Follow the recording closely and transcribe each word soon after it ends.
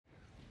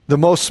The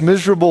most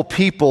miserable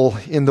people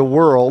in the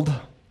world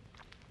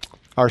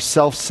are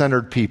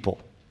self-centered people.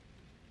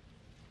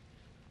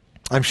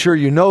 I'm sure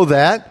you know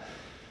that,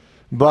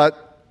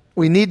 but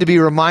we need to be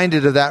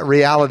reminded of that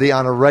reality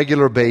on a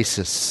regular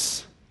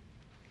basis.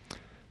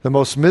 The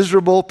most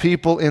miserable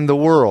people in the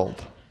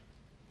world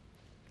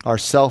are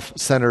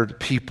self-centered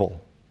people.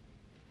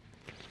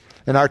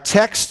 And our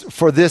text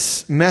for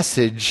this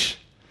message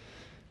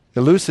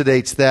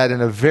elucidates that in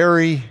a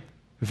very,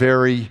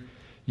 very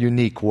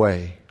unique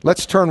way.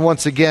 Let's turn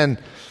once again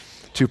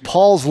to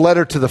Paul's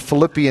letter to the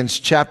Philippians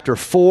chapter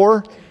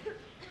 4.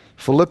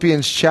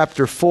 Philippians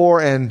chapter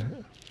 4,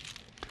 and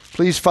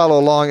please follow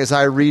along as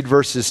I read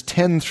verses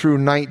 10 through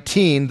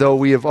 19, though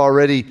we have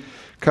already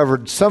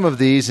covered some of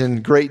these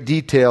in great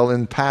detail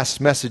in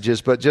past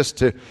messages, but just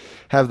to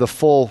have the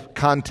full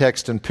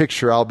context and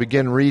picture, I'll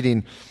begin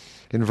reading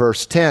in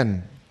verse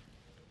 10.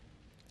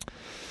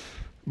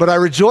 But I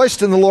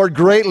rejoiced in the Lord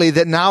greatly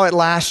that now at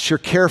last your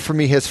care for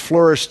me has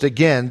flourished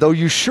again, though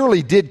you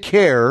surely did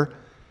care,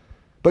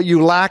 but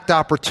you lacked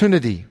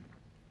opportunity.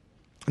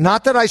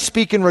 Not that I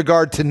speak in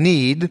regard to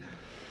need,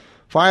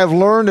 for I have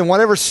learned in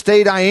whatever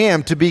state I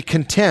am to be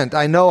content.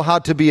 I know how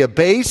to be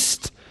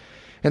abased,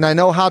 and I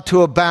know how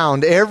to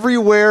abound.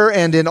 Everywhere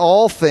and in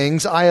all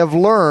things I have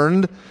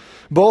learned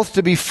both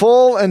to be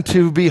full and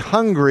to be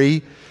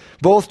hungry,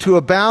 both to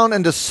abound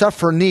and to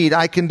suffer need.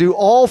 I can do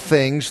all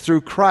things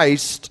through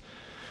Christ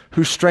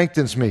who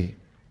strengthens me.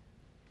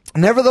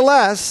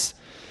 Nevertheless,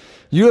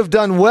 you have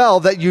done well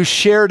that you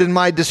shared in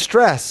my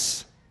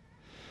distress.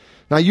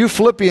 Now you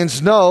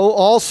Philippians know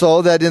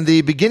also that in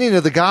the beginning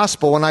of the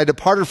gospel, when I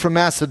departed from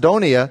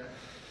Macedonia,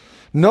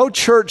 no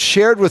church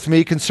shared with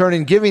me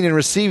concerning giving and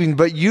receiving,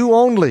 but you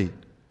only.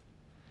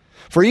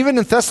 For even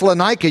in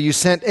Thessalonica you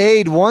sent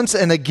aid once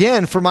and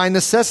again for my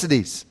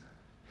necessities.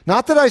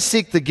 Not that I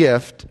seek the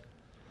gift,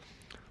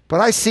 but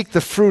I seek the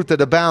fruit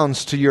that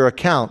abounds to your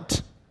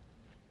account.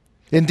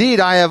 Indeed,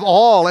 I have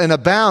all and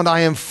abound.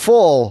 I am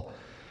full,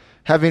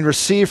 having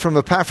received from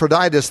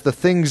Epaphroditus the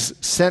things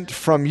sent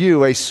from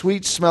you, a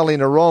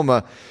sweet-smelling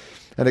aroma,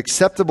 an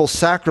acceptable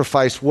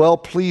sacrifice,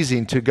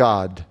 well-pleasing to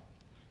God.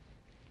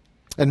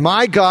 And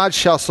my God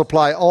shall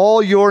supply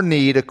all your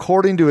need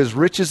according to his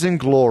riches in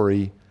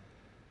glory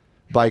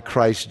by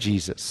Christ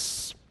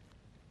Jesus.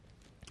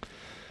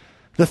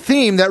 The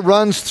theme that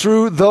runs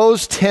through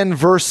those 10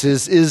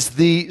 verses is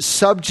the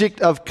subject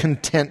of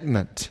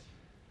contentment.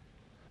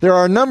 There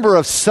are a number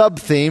of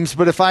sub-themes,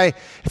 but if I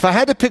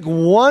had to pick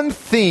one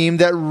theme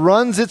that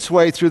runs its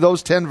way through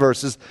those 10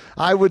 verses,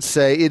 I would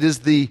say it is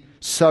the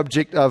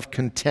subject of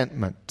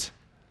contentment.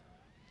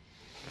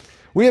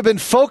 We have been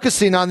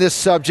focusing on this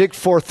subject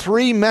for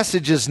 3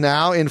 messages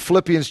now in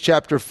Philippians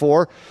chapter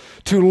 4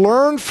 to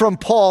learn from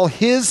Paul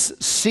his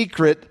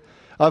secret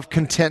of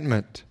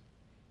contentment.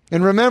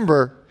 And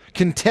remember,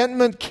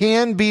 contentment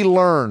can be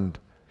learned.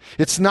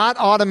 It's not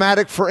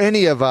automatic for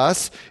any of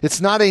us. It's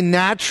not a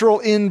natural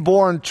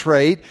inborn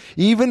trait.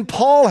 Even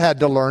Paul had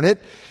to learn it.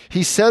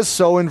 He says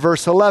so in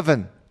verse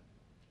 11.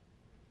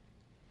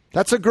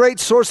 That's a great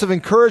source of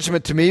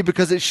encouragement to me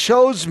because it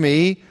shows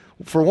me,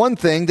 for one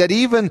thing, that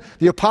even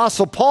the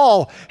Apostle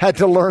Paul had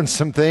to learn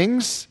some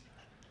things.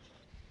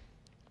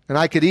 And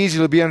I could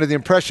easily be under the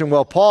impression,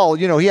 well, Paul,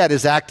 he had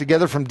his act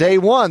together from day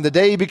one, the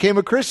day he became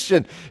a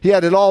Christian. He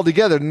had it all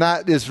together. And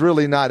that is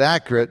really not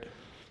accurate.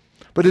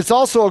 But it's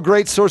also a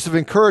great source of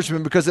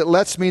encouragement because it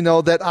lets me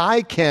know that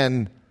I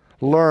can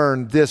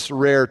learn this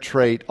rare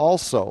trait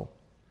also,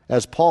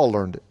 as Paul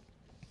learned it.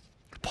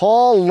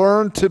 Paul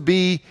learned to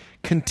be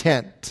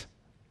content.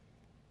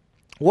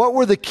 What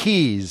were the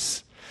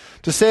keys?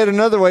 To say it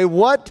another way,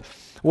 what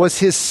was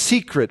his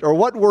secret, or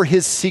what were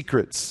his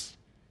secrets?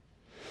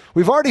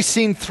 We've already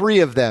seen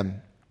 3 of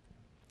them.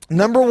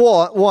 Number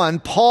one,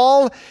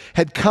 Paul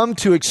had come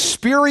to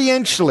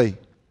experientially,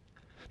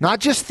 not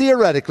just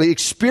theoretically,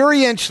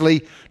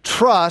 experientially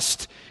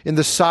trust in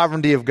the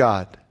sovereignty of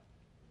God.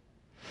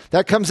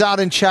 That comes out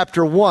in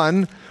chapter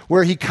 1,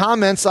 where he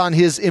comments on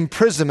his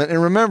imprisonment.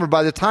 And remember,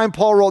 by the time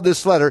Paul wrote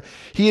this letter,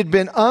 he had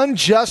been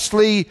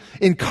unjustly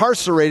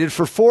incarcerated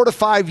for 4 to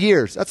 5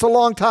 years. That's a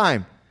long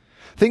time.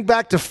 Think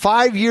back to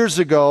 5 years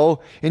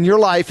ago in your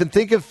life and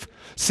think of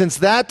since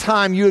that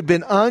time you had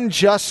been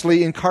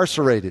unjustly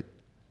incarcerated.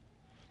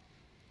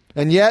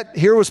 And yet,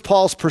 here was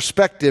Paul's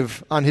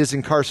perspective on his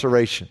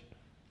incarceration.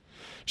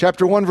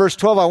 Chapter 1, verse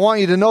 12, I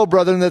want you to know,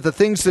 brethren, that the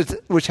things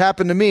which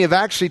happened to me have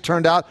actually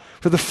turned out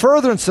for the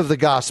furtherance of the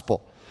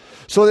gospel.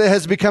 So it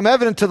has become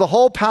evident to the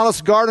whole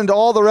palace guard and to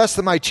all the rest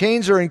that my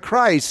chains are in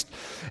Christ.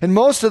 And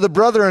most of the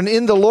brethren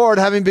in the Lord,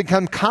 having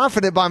become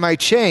confident by my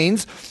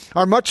chains,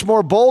 are much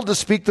more bold to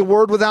speak the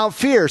word without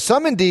fear.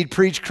 Some indeed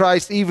preach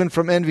Christ even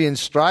from envy and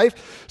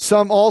strife,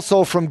 some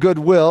also from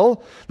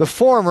goodwill. The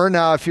former,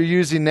 now if you're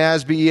using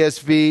NASB,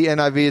 ESV,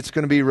 NIV, it's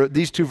going to be,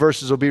 these 2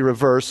 verses will be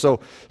reversed.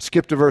 So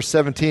skip to verse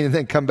 17 and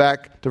then come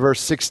back to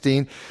verse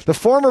 16. The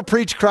former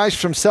preach Christ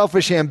from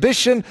selfish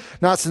ambition,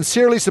 not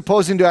sincerely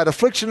supposing to add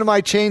affliction to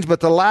my chains,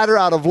 but the latter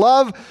out of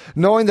love,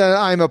 knowing that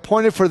I am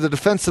appointed for the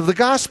defense of the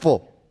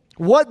gospel.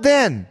 What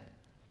then?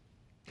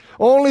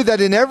 Only that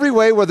in every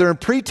way, whether in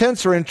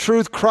pretense or in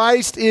truth,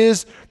 Christ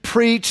is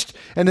preached,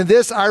 and in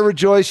this I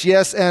rejoice,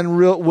 yes, and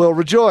will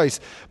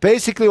rejoice.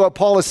 Basically, what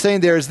Paul is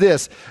saying there is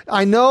this: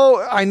 I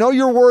know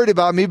you're worried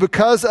about me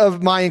because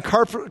of my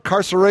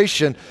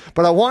incarceration,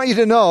 but I want you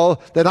to know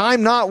that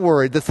I'm not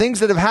worried. The things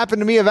that have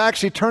happened to me have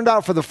actually turned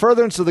out for the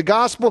furtherance of the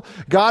gospel.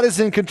 God is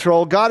in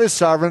control. God is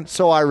sovereign,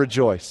 so I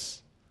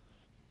rejoice.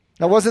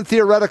 That wasn't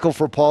theoretical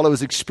for Paul. It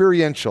was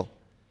experiential.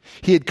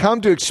 He had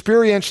come to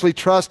experientially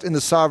trust in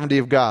the sovereignty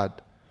of God.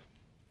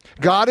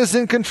 God is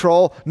in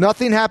control.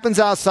 Nothing happens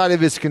outside of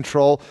his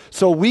control.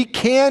 So we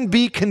can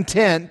be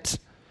content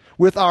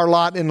with our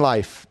lot in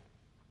life.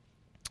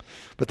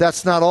 But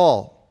that's not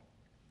all.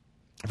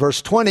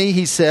 Verse 20,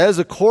 he says,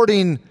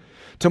 according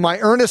to my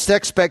earnest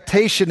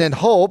expectation and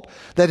hope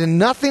that in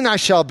nothing I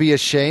shall be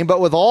ashamed,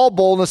 but with all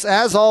boldness,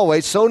 as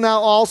always, so now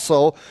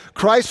also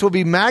Christ will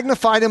be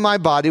magnified in my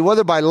body,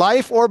 whether by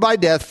life or by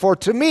death. For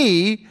to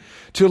me,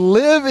 to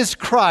live is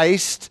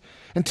Christ,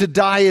 and to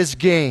die is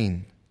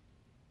gain.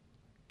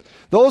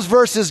 Those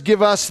verses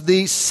give us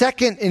the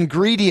second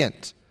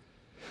ingredient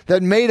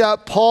that made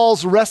up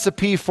Paul's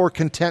recipe for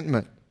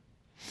contentment.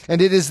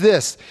 And it is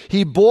this: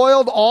 he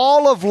boiled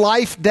all of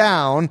life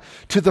down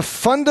to the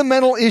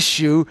fundamental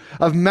issue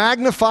of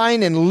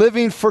magnifying and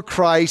living for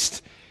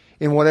Christ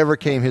in whatever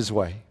came his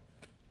way.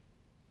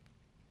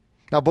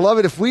 Now,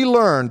 beloved, if we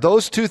learn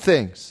those two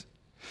things,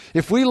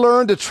 if we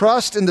learn to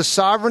trust in the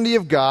sovereignty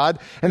of God,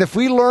 and if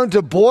we learn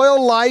to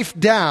boil life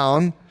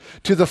down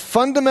to the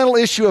fundamental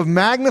issue of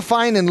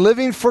magnifying and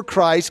living for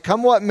Christ,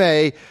 come what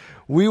may,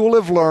 we will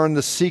have learned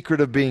the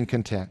secret of being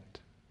content.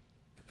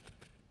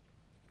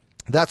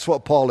 That's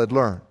what Paul had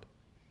learned.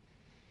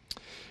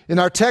 In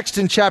our text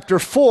in chapter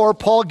 4,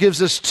 Paul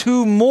gives us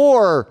two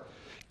more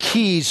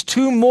keys,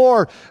 two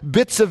more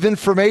bits of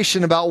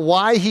information about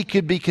why he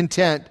could be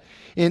content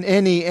in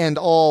any and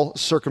all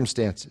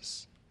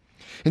circumstances.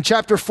 In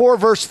chapter 4,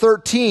 verse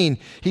 13,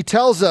 he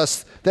tells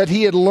us that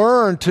he had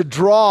learned to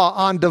draw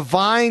on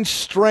divine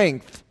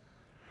strength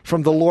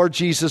from the Lord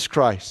Jesus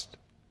Christ.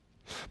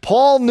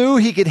 Paul knew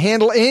he could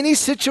handle any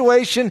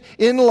situation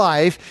in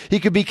life. He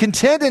could be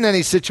content in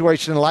any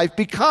situation in life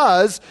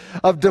because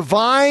of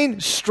divine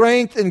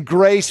strength and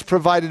grace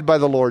provided by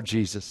the Lord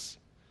Jesus.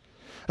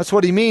 That's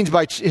what he means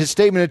by his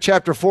statement in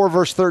chapter 4,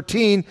 verse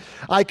 13.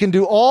 I can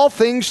do all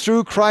things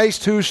through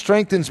Christ who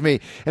strengthens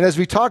me. And as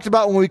we talked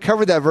about when we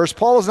covered that verse,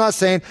 Paul is not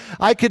saying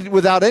I could,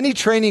 without any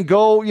training,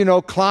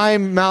 go,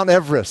 climb Mount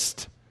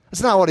Everest.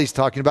 That's not what he's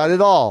talking about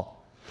at all.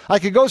 I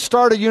could go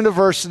start a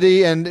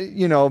university and,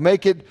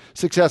 make it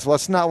successful.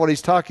 That's not what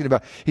he's talking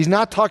about. He's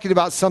not talking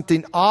about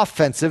something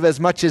offensive as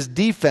much as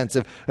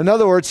defensive. In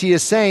other words, he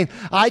is saying,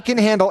 I can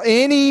handle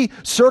any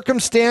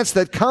circumstance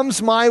that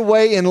comes my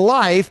way in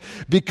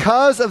life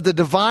because of the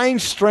divine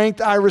strength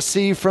I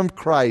receive from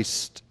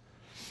Christ.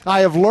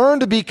 I have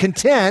learned to be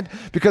content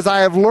because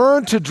I have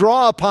learned to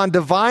draw upon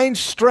divine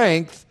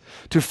strength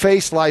to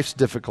face life's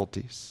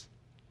difficulties.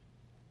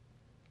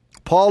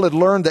 Paul had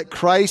learned that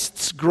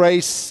Christ's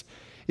grace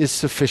is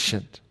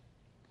sufficient.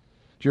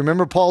 Do you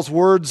remember Paul's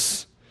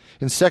words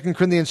in 2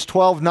 Corinthians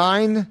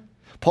 12:9?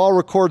 Paul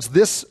records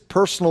this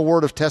personal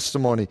word of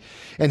testimony.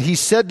 And he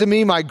said to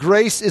me, my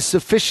grace is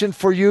sufficient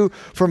for you,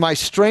 for my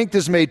strength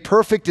is made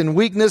perfect in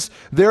weakness.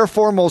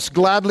 Therefore, most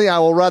gladly, I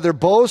will rather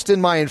boast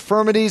in my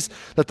infirmities,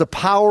 that the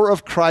power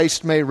of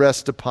Christ may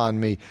rest upon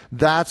me.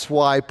 That's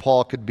why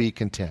Paul could be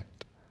content.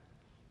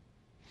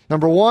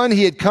 Number one,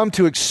 he had come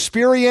to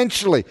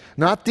experientially,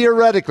 not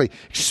theoretically,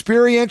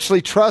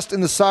 experientially trust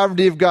in the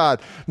sovereignty of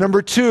God.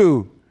 Number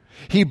two,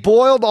 he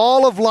boiled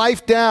all of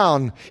life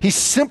down. He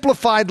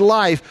simplified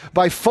life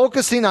by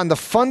focusing on the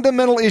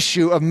fundamental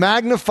issue of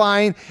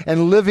magnifying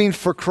and living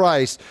for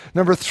Christ.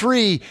 Number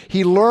three,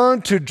 he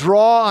learned to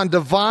draw on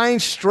divine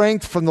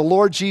strength from the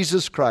Lord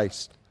Jesus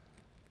Christ.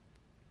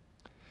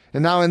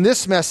 And now in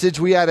this message,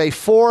 we add a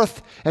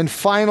fourth and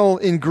final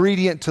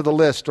ingredient to the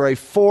list, or a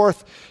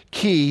fourth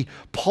key.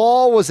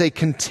 Paul was a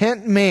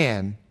content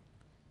man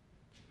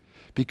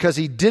because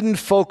he didn't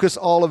focus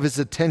all of his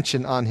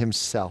attention on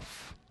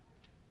himself.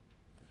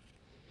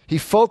 He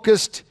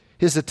focused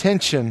his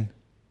attention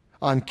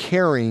on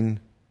caring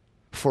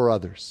for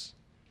others.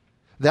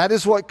 That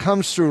is what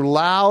comes through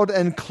loud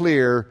and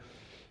clear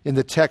in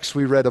the text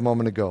we read a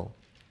moment ago.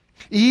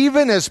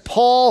 Even as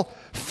Paul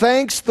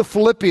thanks the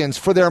Philippians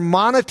for their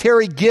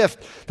monetary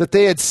gift that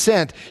they had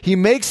sent, he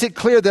makes it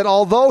clear that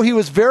although he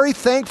was very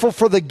thankful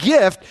for the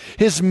gift,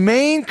 his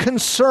main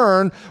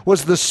concern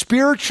was the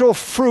spiritual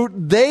fruit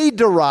they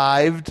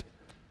derived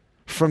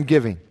from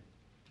giving.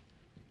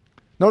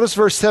 Notice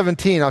verse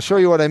 17. I'll show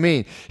you what I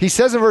mean. He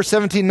says in verse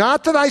 17,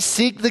 not that I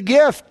seek the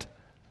gift,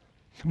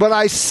 but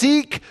I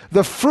seek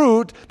the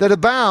fruit that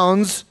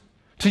abounds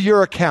to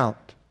your account.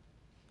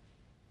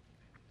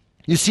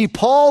 You see,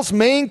 Paul's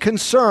main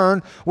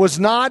concern was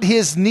not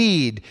his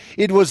need.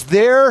 It was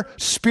their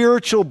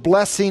spiritual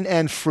blessing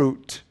and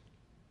fruit.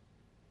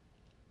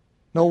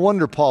 No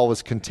wonder Paul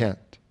was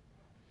content.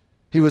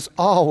 He was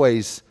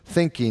always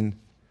thinking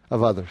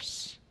of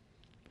others.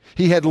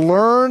 He had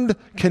learned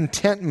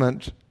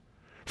contentment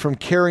from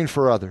caring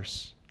for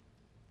others.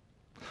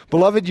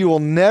 Beloved, you will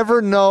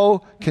never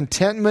know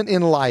contentment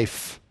in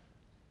life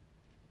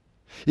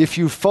if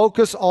you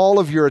focus all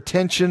of your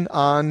attention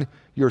on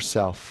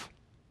yourself.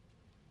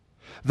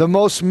 The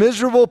most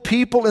miserable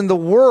people in the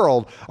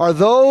world are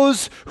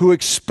those who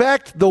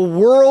expect the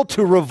world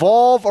to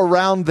revolve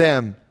around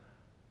them.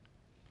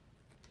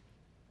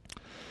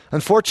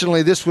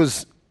 Unfortunately, this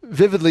was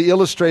vividly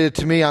illustrated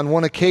to me on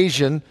one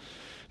occasion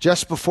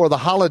just before the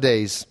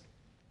holidays.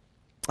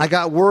 I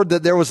got word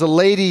that there was a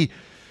lady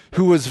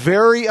who was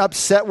very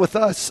upset with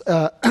us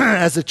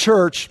as a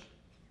church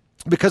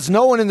because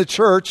no one in the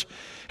church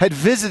had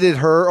visited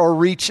her or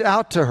reached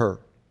out to her.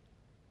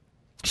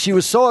 She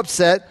was so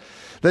upset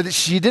that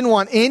she didn't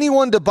want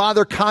anyone to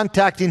bother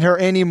contacting her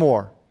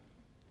anymore.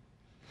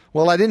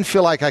 Well, I didn't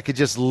feel like I could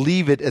just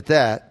leave it at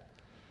that.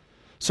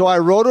 So I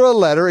wrote her a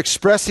letter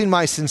expressing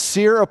my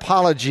sincere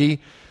apology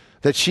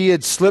that she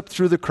had slipped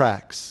through the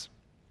cracks.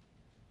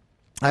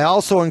 I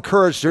also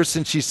encouraged her,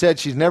 since she said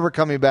she's never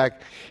coming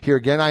back here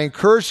again, I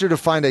encouraged her to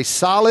find a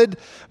solid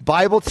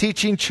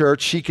Bible-teaching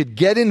church she could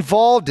get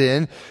involved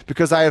in,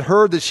 because I had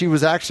heard that she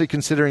was actually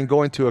considering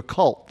going to a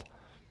cult.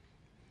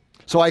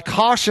 So I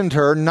cautioned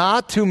her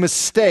not to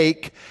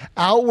mistake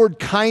outward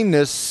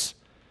kindness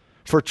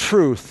for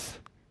truth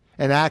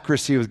and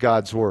accuracy with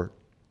God's Word.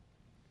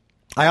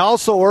 I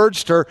also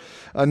urged her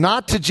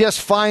not to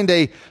just find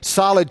a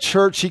solid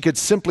church she could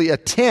simply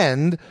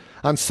attend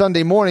on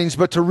Sunday mornings,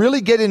 but to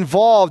really get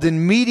involved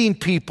in meeting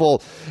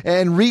people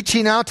and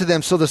reaching out to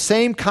them so the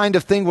same kind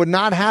of thing would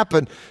not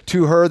happen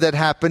to her that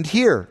happened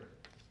here.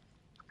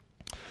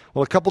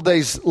 Well, a couple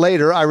days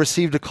later, I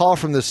received a call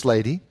from this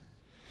lady,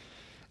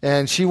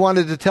 and she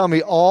wanted to tell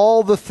me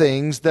all the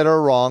things that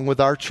are wrong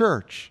with our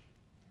church.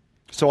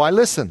 So I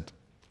listened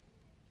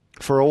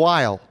for a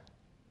while.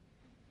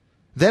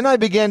 Then I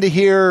began to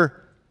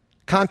hear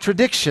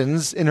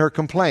contradictions in her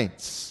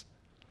complaints.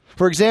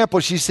 For example,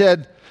 she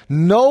said,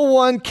 no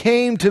one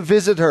came to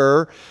visit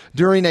her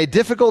during a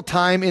difficult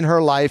time in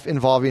her life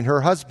involving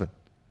her husband.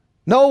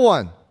 No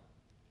one.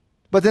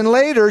 But then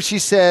later she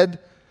said,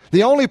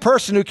 the only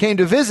person who came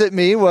to visit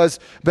me was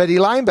Betty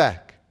Lineback.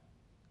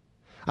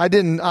 I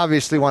didn't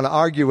obviously want to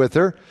argue with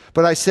her,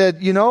 but I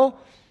said,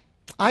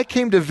 I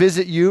came to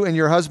visit you and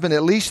your husband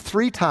at least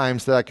 3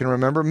 times that I can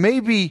remember,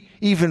 maybe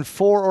even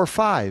 4 or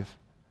 5.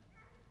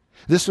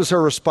 This was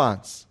her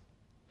response.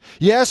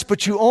 Yes,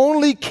 but you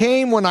only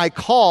came when I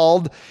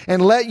called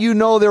and let you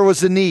know there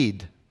was a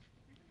need.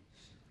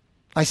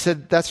 I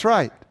said, that's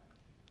right.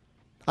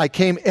 I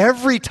came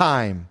every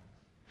time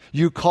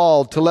you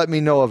called to let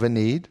me know of a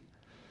need.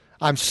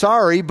 I'm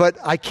sorry, but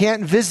I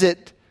can't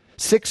visit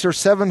 600 or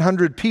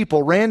 700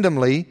 people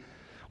randomly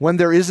when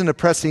there isn't a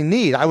pressing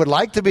need. I would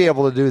like to be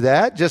able to do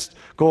that, just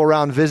go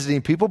around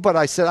visiting people, but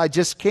I said, I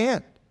just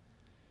can't.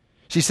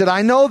 She said,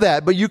 I know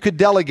that, but you could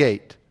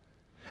delegate.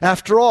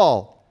 After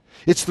all,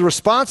 it's the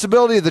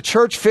responsibility of the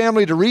church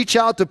family to reach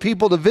out to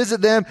people, to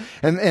visit them,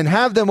 and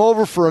have them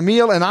over for a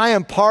meal, and I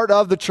am part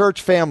of the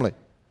church family.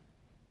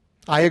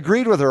 I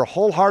agreed with her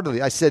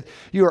wholeheartedly. I said,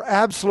 you are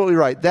absolutely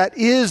right. That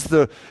is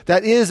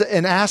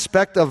an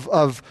aspect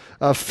of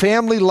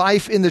family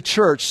life in the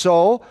church.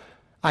 So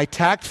I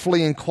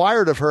tactfully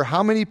inquired of her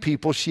how many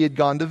people she had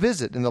gone to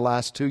visit in the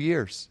last 2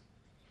 years,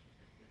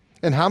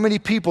 and how many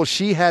people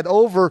she had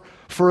over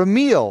for a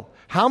meal.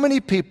 How many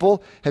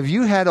people have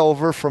you had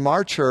over from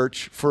our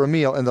church for a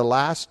meal in the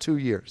last 2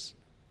 years?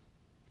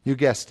 You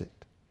guessed it.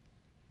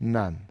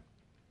 None.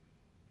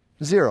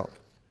 0.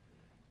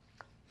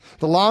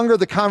 The longer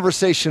the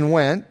conversation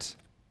went,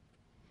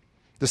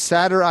 the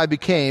sadder I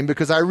became,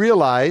 because I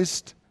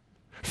realized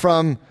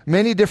from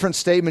many different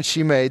statements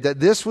she made that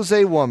this was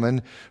a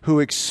woman who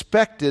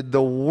expected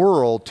the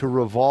world to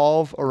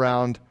revolve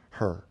around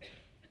her.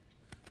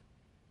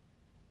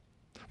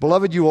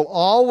 Beloved, you will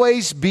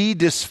always be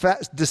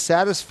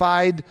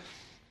dissatisfied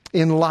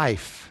in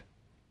life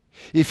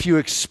if you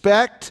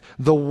expect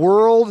the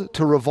world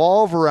to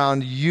revolve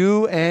around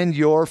you and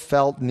your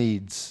felt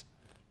needs.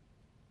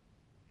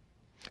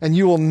 And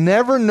you will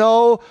never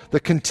know the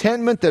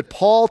contentment that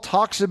Paul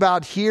talks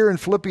about here in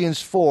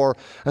Philippians 4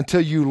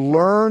 until you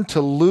learn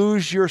to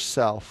lose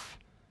yourself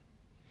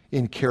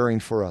in caring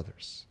for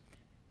others.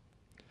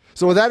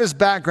 So with that as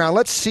background,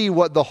 let's see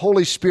what the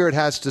Holy Spirit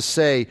has to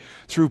say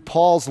through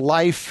Paul's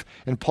life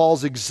and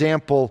Paul's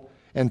example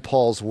and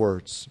Paul's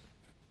words.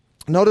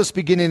 Notice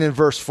beginning in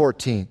verse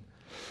 14.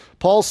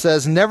 Paul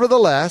says,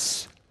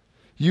 nevertheless,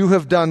 you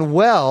have done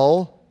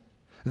well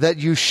that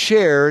you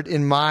shared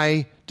in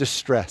my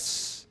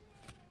distress.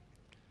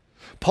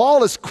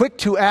 Paul is quick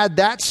to add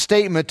that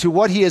statement to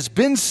what he has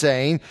been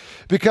saying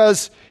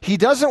because he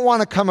doesn't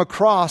want to come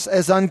across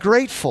as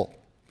ungrateful.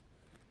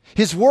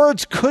 His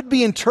words could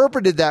be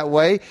interpreted that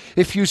way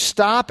if you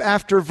stop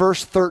after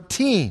verse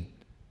 13.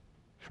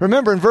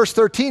 Remember, in verse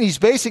 13, he's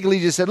basically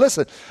just said,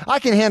 listen, I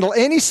can handle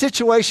any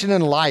situation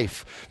in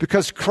life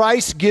because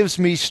Christ gives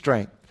me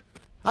strength.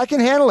 I can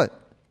handle it.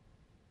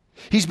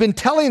 He's been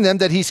telling them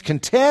that he's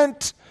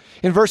content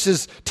in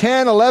verses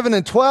 10, 11,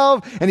 and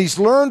 12, and he's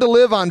learned to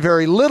live on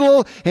very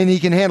little, and he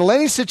can handle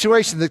any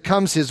situation that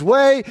comes his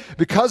way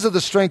because of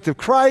the strength of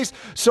Christ.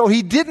 So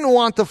he didn't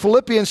want the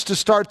Philippians to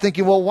start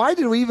thinking, well, why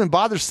did we even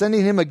bother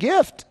sending him a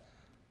gift?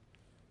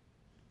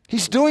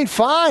 He's doing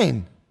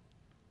fine.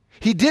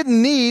 He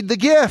didn't need the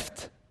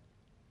gift.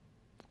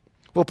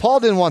 Well, Paul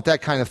didn't want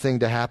that kind of thing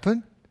to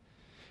happen.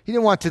 He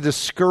didn't want to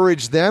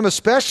discourage them,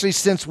 especially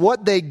since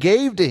what they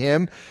gave to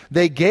him,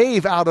 they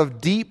gave out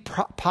of deep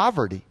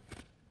poverty.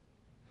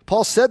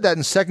 Paul said that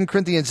in 2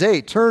 Corinthians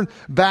 8. Turn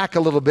back a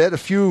little bit, a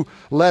few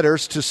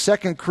letters, to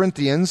 2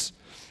 Corinthians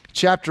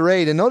chapter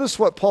 8. And notice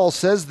what Paul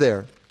says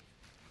there.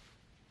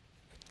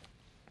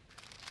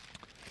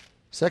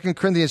 2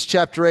 Corinthians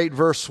chapter 8,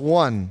 verse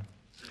 1.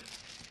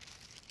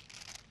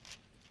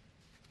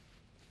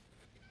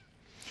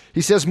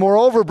 He says,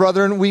 moreover,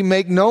 brethren, we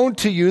make known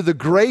to you the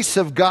grace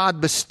of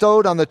God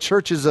bestowed on the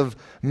churches of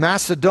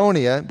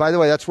Macedonia. By the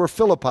way, that's where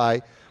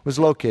Philippi was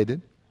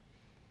located.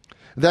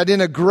 That in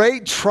a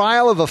great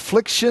trial of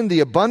affliction, the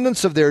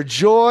abundance of their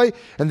joy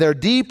and their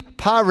deep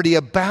poverty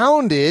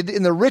abounded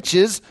in the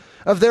riches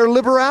of their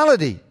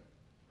liberality.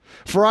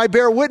 For I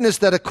bear witness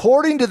that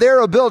according to their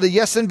ability,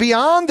 yes, and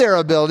beyond their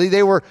ability,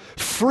 they were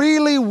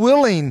freely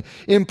willing,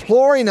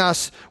 imploring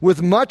us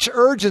with much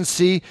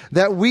urgency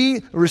that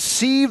we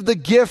receive the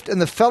gift and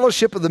the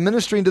fellowship of the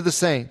ministering to the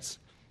saints.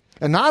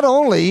 And not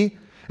only,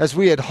 as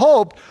we had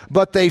hoped,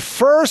 but they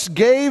first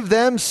gave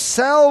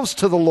themselves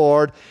to the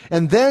Lord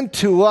and then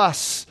to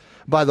us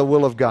by the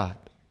will of God.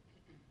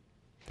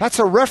 That's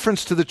a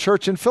reference to the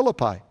church in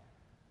Philippi.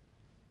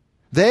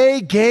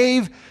 They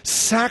gave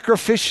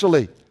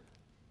sacrificially.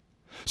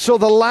 So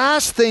the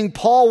last thing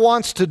Paul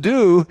wants to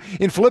do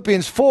in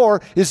Philippians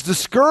 4 is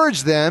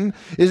discourage them,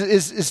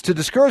 is to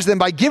discourage them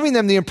by giving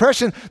them the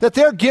impression that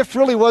their gift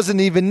really wasn't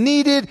even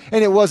needed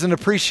and it wasn't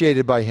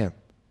appreciated by him.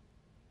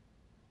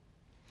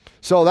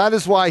 So that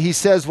is why he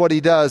says what he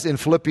does in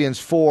Philippians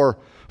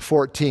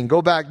 4:14.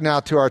 Go back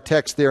now to our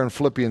text there in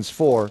Philippians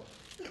 4.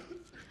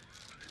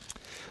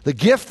 The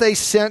gift they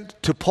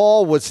sent to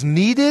Paul was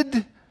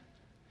needed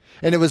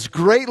and it was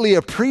greatly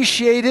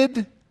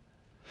appreciated.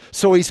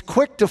 So he's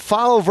quick to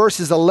follow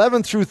verses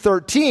 11 through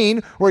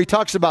 13, where he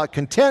talks about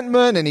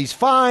contentment and he's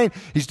fine,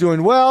 he's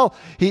doing well.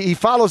 He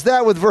follows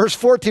that with verse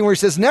 14, where he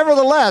says,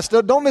 nevertheless,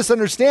 don't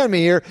misunderstand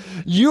me here,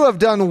 you have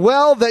done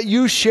well that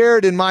you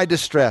shared in my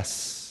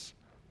distress.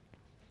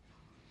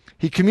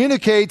 He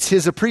communicates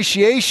his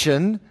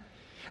appreciation,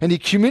 and he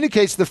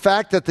communicates the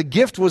fact that the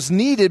gift was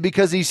needed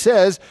because he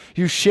says,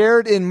 you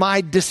shared in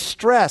my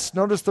distress.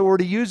 Notice the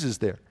word he uses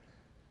there.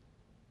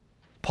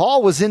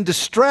 Paul was in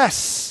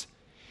distress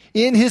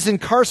in his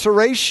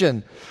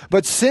incarceration.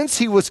 But since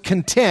he was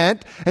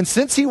content, and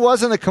since he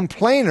wasn't a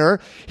complainer,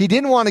 he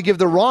didn't want to give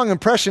the wrong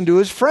impression to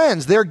his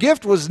friends. Their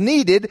gift was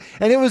needed,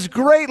 and it was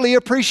greatly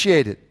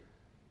appreciated.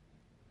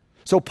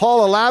 So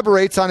Paul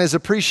elaborates on his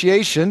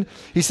appreciation.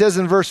 He says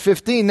in verse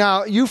 15,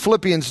 now you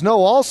Philippians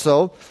know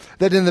also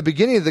that in the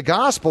beginning of the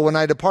gospel, when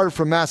I departed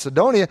from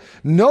Macedonia,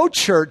 no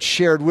church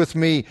shared with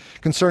me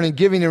concerning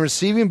giving and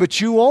receiving,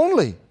 but you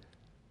only.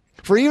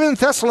 For even in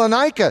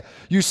Thessalonica,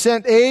 you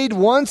sent aid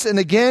once and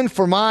again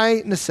for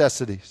my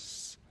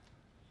necessities.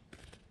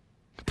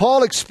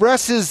 Paul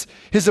expresses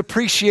his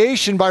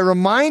appreciation by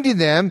reminding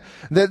them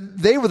that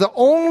they were the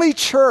only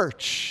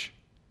church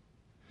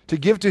to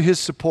give to his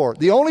support,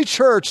 the only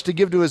church to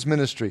give to his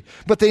ministry.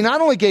 But they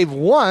not only gave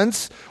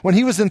once, when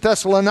he was in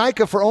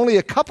Thessalonica for only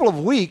a couple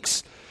of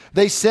weeks,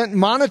 they sent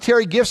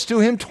monetary gifts to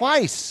him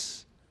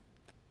twice.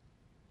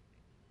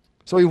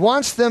 So he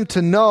wants them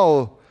to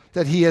know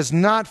that he has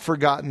not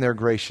forgotten their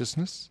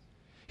graciousness.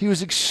 He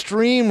was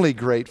extremely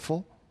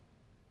grateful.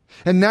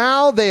 And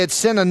now they had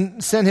sent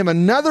him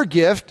another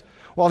gift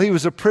while he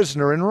was a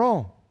prisoner in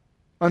Rome,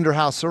 under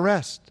house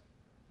arrest.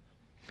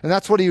 And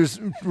that's what he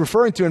was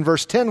referring to in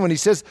verse 10 when he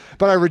says,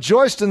 but I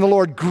rejoiced in the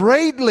Lord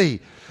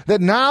greatly that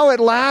now at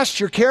last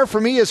your care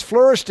for me has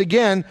flourished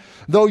again,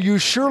 though you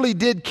surely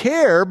did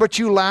care, but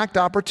you lacked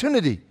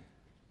opportunity.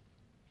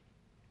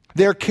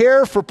 Their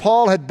care for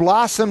Paul had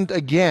blossomed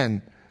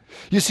again.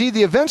 You see,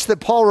 the events that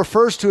Paul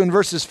refers to in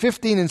verses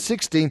 15 and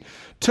 16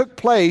 took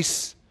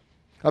place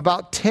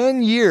about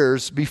 10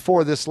 years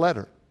before this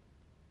letter.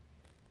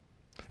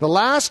 The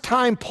last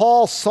time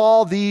Paul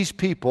saw these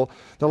people,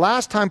 the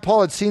last time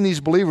Paul had seen these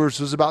believers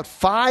was about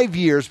 5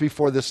 years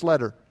before this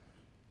letter.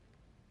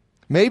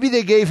 Maybe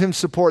they gave him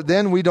support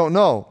then, we don't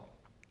know.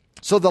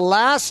 So the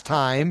last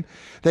time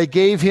they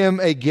gave him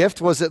a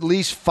gift was at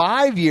least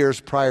 5 years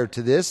prior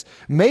to this,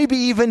 maybe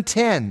even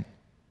 10.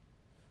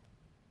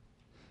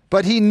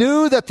 But he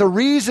knew that the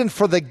reason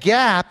for the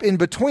gap in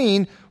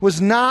between was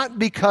not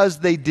because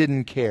they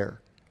didn't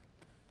care.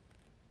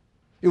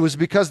 It was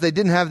because they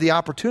didn't have the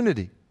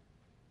opportunity.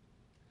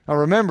 Now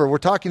remember, we're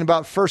talking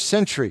about first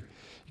century.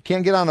 You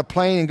can't get on a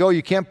plane and go.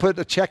 You can't put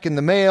a check in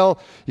the mail.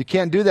 You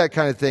can't do that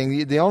kind of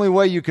thing. The only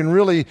way you can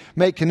really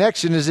make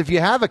connection is if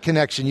you have a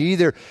connection. You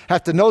either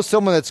have to know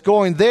someone that's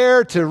going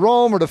there to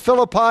Rome or to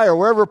Philippi or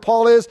wherever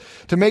Paul is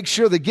to make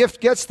sure the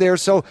gift gets there.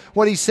 So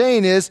what he's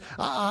saying is,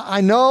 I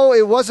know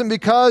it wasn't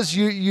because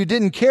you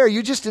didn't care.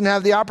 You just didn't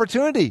have the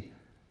opportunity.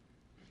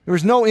 There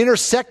was no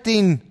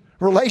intersecting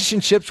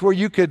relationships where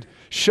you could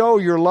show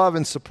your love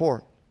and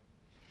support.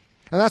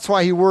 And that's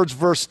why he words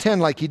verse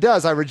 10 like he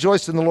does. I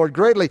rejoiced in the Lord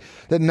greatly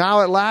that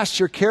now at last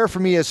your care for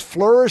me has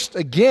flourished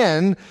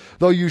again,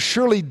 though you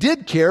surely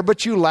did care,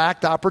 but you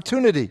lacked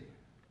opportunity.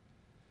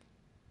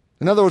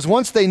 In other words,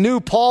 once they knew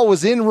Paul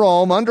was in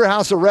Rome under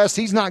house arrest,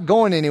 he's not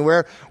going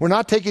anywhere. We're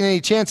not taking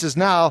any chances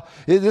now.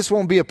 This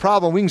won't be a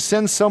problem. We can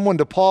send someone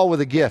to Paul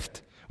with a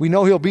gift. We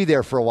know he'll be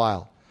there for a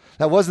while.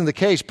 That wasn't the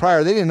case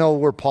prior. They didn't know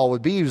where Paul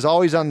would be. He was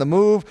always on the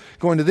move,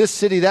 going to this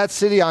city, that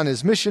city on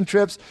his mission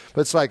trips.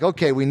 But it's like,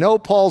 okay, we know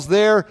Paul's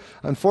there.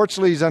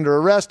 Unfortunately, he's under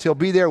arrest. He'll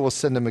be there. We'll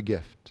send him a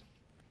gift.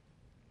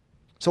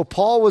 So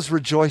Paul was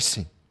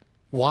rejoicing.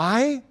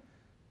 Why?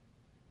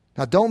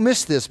 Now, don't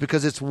miss this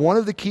because it's one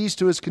of the keys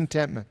to his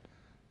contentment.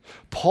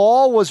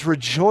 Paul was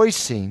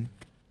rejoicing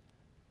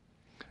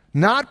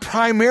not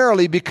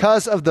primarily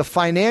because of the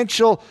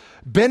financial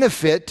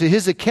benefit to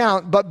his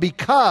account, but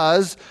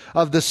because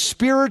of the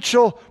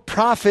spiritual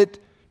profit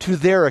to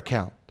their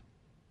account.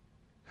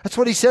 That's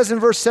what he says in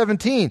verse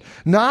 17.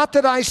 Not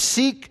that I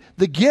seek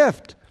the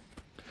gift,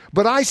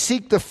 but I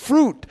seek the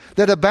fruit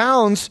that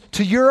abounds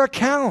to your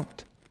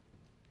account.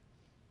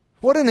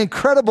 What an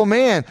incredible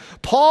man.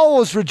 Paul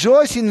was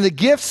rejoicing in the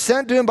gifts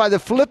sent to him by the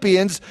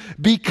Philippians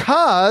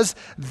because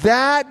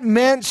that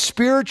meant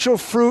spiritual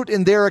fruit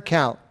in their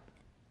account.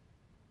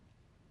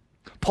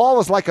 Paul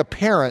was like a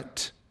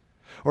parent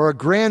or a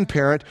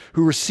grandparent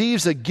who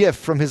receives a gift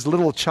from his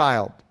little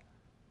child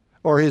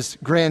or his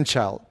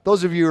grandchild.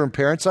 Those of you who are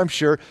parents, I'm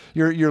sure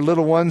your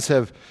little ones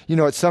have,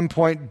 at some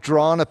point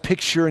drawn a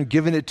picture and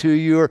given it to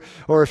you.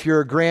 Or if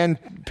you're a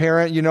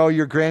grandparent,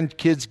 your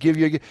grandkids give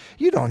you a gift.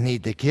 You don't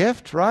need the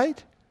gift,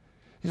 right?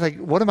 He's like,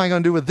 what am I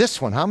going to do with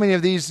this one? How many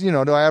of these,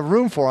 do I have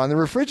room for on the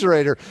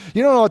refrigerator?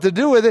 You don't know what to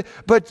do with it.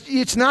 But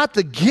it's not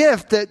the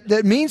gift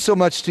that means so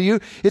much to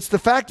you. It's the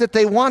fact that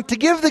they want to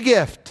give the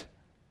gift.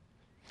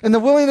 And the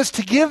willingness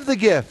to give the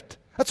gift.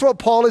 That's what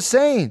Paul is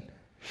saying.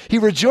 He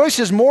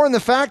rejoices more in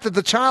the fact that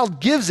the child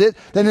gives it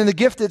than in the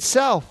gift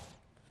itself.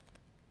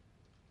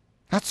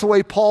 That's the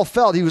way Paul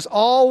felt. He was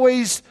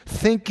always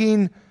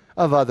thinking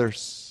of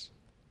others.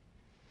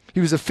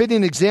 He was a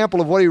fitting example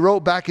of what he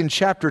wrote back in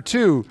chapter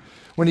 2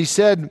 when he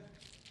said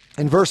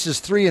in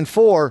verses 3 and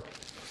 4,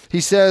 he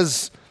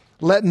says,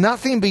 let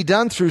nothing be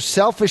done through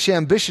selfish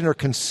ambition or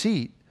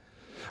conceit.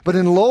 But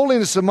in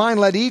lowliness of mind,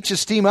 let each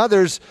esteem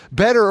others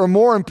better or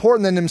more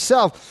important than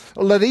himself.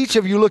 Let each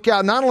of you look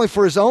out not only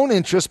for his own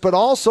interests, but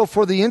also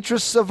for the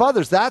interests of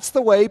others. That's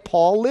the way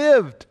Paul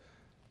lived.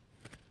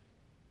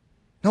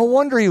 No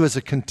wonder he was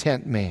a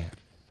content man.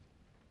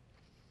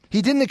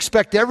 He didn't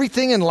expect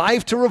everything in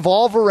life to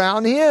revolve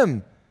around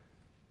him.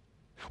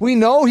 We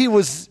know he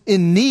was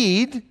in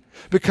need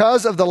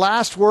because of the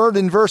last word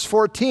in verse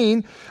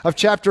 14 of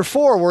chapter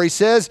 4, where he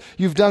says,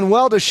 you've done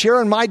well to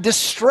share in my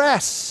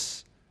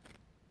distress.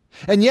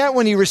 And yet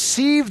when he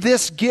received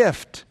this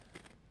gift,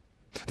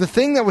 the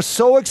thing that was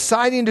so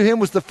exciting to him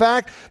was the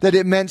fact that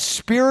it meant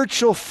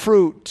spiritual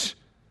fruit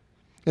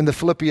in the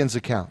Philippians'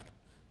 account.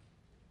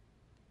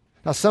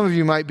 Now some of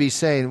you might be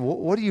saying,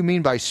 what do you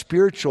mean by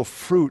spiritual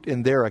fruit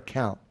in their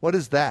account? What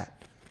is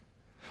that?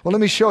 Well,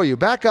 let me show you.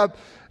 Back up,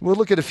 we'll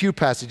look at a few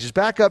passages.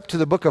 Back up to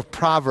the book of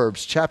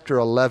Proverbs, chapter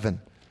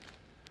 11.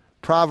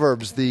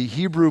 Proverbs, the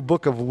Hebrew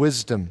book of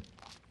wisdom.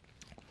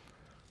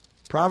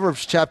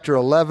 Proverbs chapter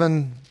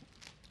 11.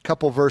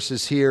 Couple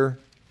verses here,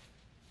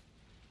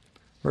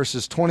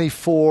 verses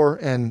 24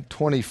 and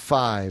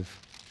 25.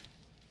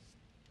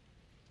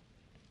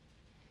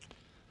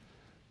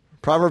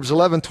 Proverbs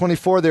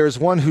 11:24, there is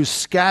one who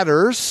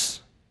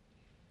scatters,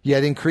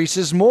 yet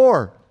increases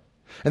more.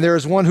 And there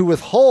is one who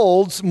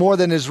withholds more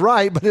than is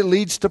right, but it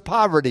leads to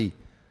poverty.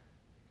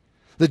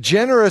 The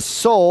generous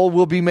soul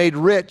will be made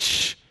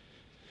rich,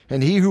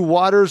 and he who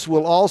waters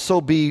will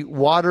also be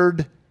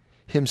watered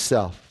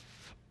himself.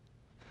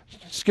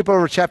 Skip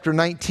over to chapter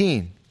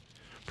 19.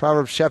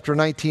 Proverbs chapter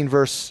 19,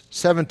 verse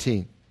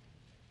 17.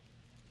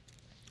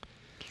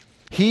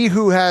 He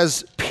who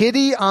has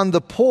pity on the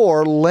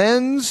poor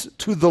lends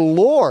to the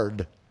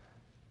Lord,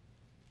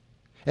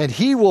 and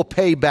he will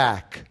pay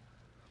back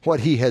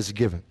what he has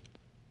given.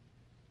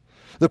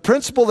 The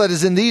principle that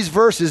is in these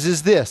verses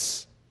is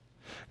this: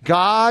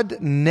 God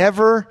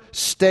never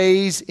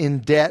stays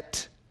in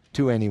debt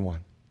to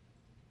anyone.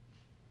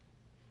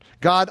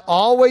 God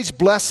always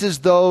blesses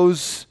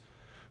those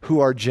who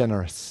are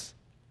generous.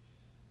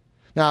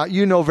 Now,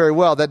 you know very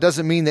well that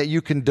doesn't mean that you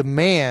can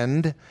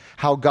demand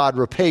how God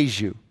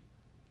repays you.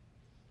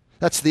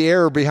 That's the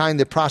error behind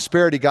the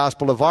prosperity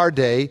gospel of our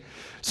day.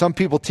 Some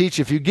people teach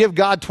if you give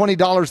God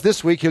 $20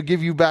 this week, he'll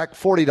give you back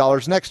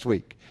 $40 next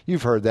week.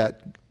 You've heard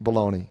that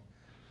baloney.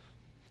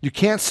 You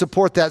can't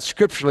support that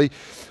scripturally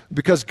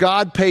because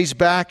God pays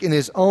back in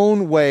His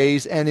own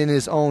ways and in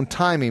His own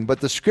timing. But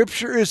the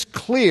Scripture is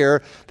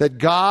clear that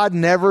God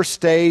never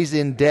stays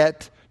in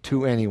debt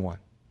to anyone.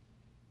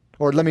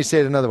 Or let me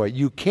say it another way.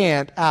 You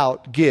can't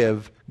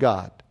outgive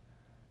God.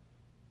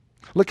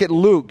 Look at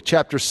Luke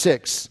chapter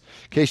 6.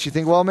 In case you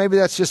think, well, maybe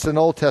that's just an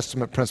Old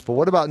Testament principle.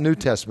 What about New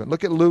Testament?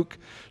 Look at Luke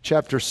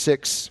chapter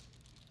 6,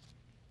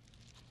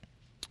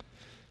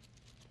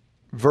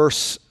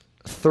 verse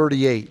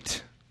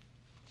 38.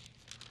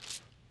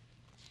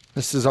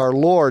 This is our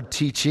Lord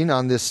teaching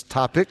on this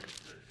topic.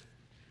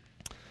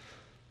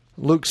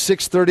 Luke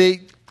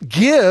 6:38,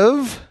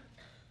 give,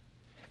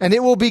 and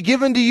it will be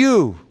given to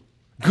you.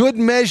 Good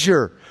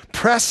measure,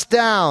 pressed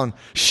down,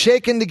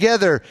 shaken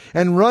together,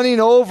 and running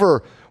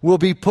over will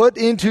be put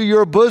into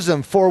your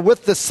bosom. For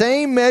with the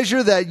same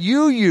measure that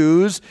you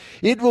use,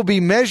 it will be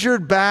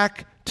measured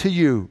back to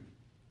you.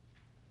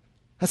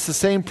 That's the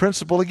same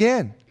principle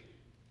again.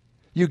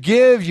 You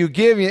give,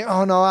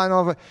 oh no, I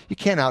know. You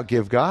can't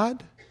outgive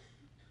God.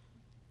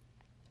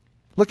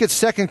 Look at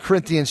 2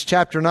 Corinthians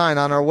chapter 9.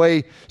 On our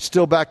way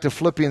still back to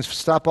Philippians,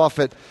 stop off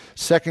at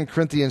 2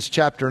 Corinthians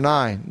chapter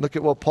 9. Look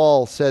at what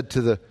Paul said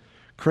to the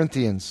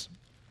Corinthians.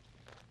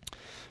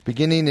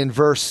 Beginning in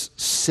verse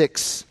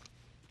 6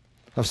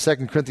 of 2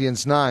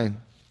 Corinthians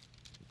 9.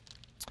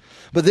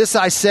 But this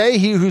I say,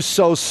 he who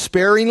sows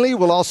sparingly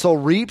will also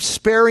reap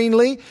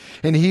sparingly,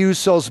 and he who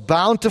sows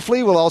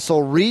bountifully will also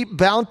reap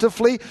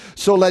bountifully.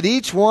 So let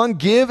each one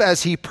give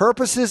as he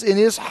purposes in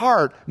his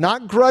heart,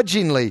 not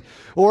grudgingly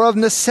or of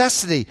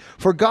necessity,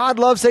 for God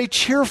loves a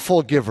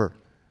cheerful giver.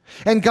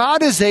 And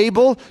God is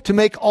able to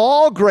make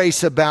all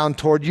grace abound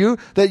toward you,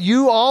 that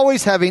you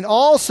always having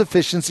all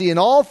sufficiency in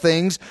all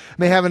things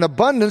may have an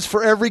abundance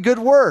for every good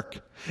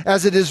work.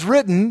 As it is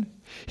written,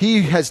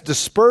 He has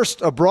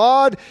dispersed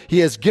abroad, He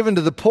has given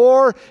to the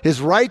poor, His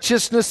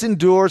righteousness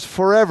endures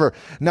forever.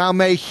 Now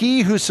may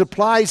He who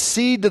supplies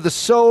seed to the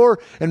sower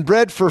and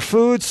bread for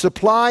food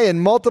supply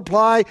and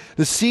multiply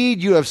the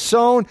seed you have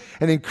sown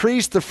and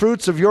increase the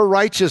fruits of your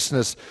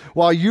righteousness,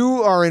 while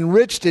you are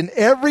enriched in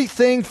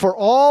everything for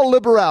all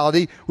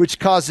liberality, which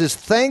causes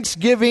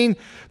thanksgiving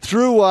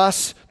through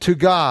us to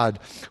God.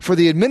 For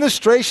the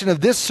administration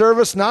of this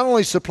service not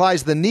only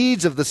supplies the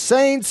needs of the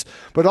saints,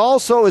 but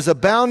also is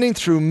abounding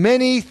through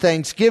many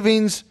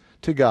thanksgivings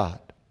to God.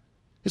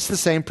 It's the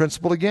same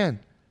principle again.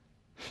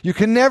 You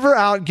can never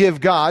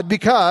outgive God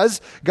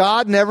because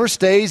God never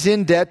stays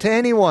in debt to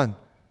anyone.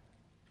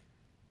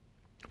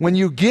 When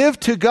you give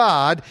to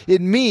God,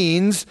 it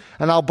means,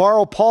 and I'll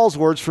borrow Paul's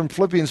words from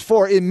Philippians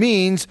 4, it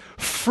means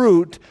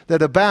fruit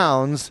that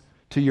abounds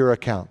to your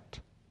account.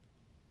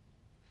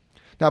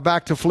 Now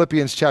back to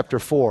Philippians chapter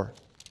 4.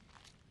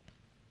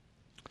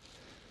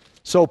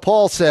 So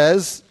Paul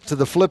says to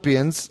the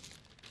Philippians,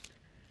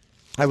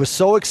 I was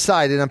so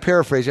excited, I'm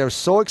paraphrasing, I was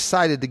so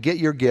excited to get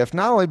your gift,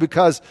 not only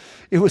because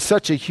it was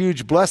such a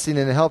huge blessing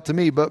and a help to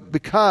me, but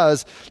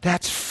because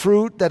that's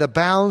fruit that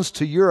abounds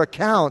to your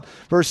account.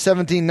 Verse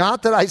 17,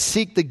 not that I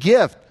seek the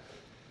gift,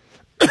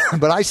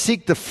 but I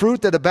seek the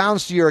fruit that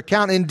abounds to your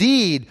account.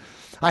 Indeed,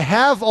 I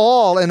have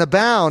all and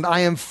abound. I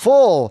am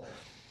full,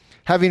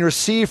 having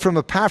received from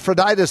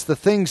Epaphroditus the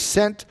things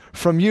sent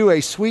from you,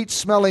 a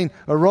sweet-smelling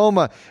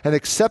aroma, an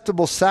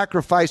acceptable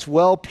sacrifice,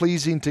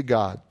 well-pleasing to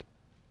God.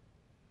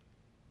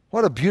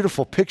 What a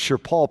beautiful picture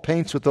Paul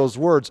paints with those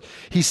words.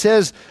 He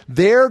says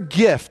their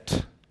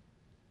gift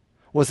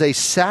was a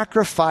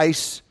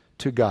sacrifice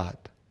to God.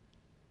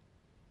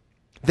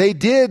 They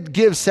did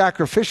give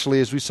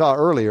sacrificially, as we saw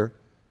earlier,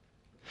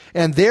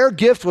 and their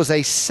gift was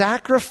a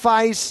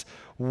sacrifice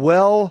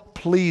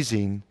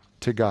well-pleasing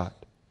to God.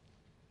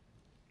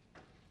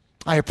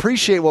 I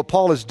appreciate what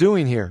Paul is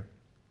doing here.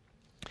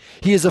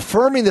 He is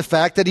affirming the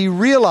fact that he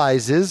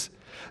realizes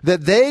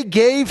that they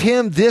gave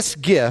him this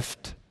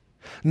gift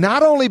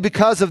not only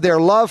because of their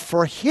love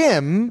for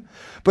him,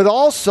 but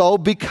also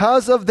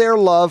because of their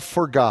love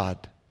for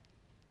God.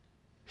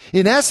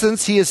 In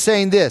essence, he is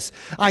saying this,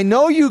 I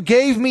know you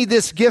gave me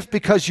this gift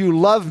because you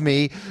love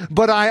me,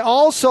 but I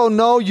also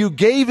know you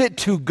gave it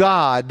to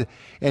God,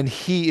 and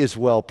He is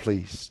well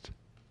pleased.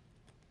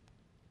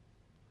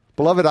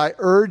 Beloved, I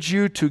urge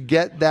you to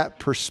get that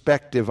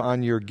perspective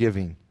on your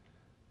giving.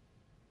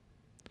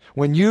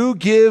 When you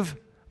give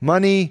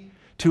money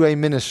to a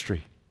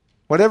ministry,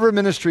 whatever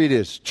ministry it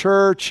is,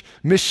 church,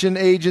 mission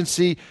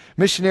agency,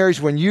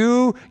 missionaries, when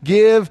you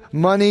give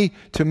money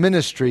to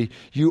ministry,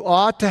 you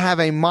ought to have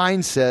a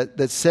mindset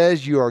that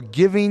says you are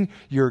giving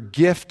your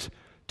gift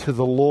to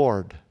the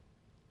Lord.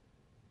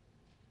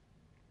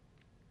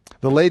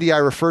 The lady I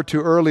referred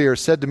to earlier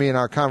said to me in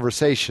our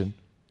conversation,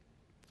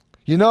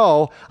 you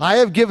know, I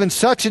have given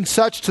such and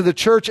such to the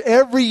church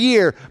every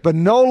year, but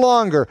no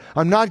longer.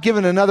 I'm not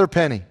giving another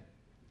penny.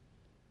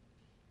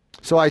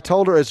 So I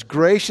told her as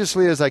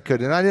graciously as I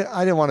could, and I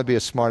didn't want to be a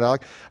smart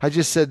aleck. I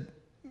just said,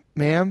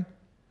 ma'am,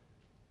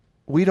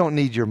 we don't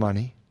need your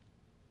money.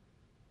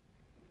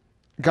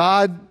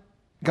 God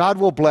God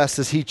will bless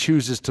as He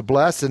chooses to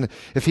bless. And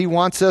if He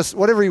wants us,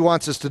 whatever He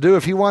wants us to do,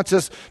 if He wants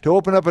us to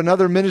open up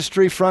another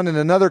ministry front in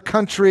another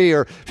country,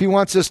 or if He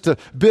wants us to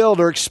build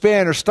or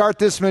expand or start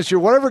this ministry,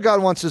 whatever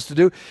God wants us to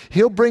do,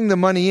 He'll bring the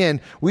money in.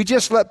 We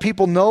just let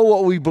people know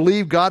what we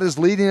believe God is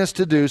leading us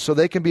to do so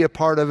they can be a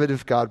part of it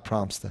if God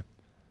prompts them.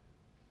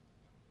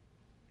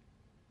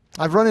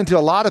 I've run into a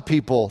lot of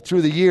people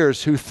through the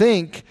years who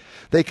think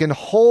they can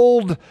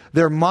hold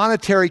their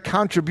monetary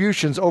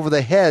contributions over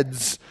the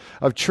heads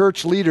of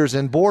church leaders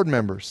and board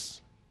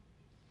members.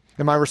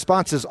 And my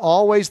response is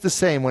always the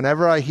same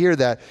whenever I hear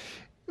that.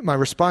 My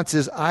response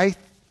is, I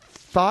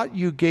thought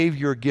you gave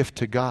your gift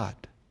to God.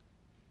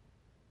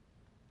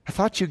 I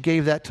thought you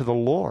gave that to the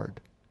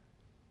Lord.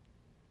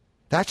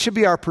 That should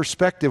be our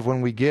perspective when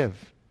we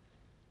give.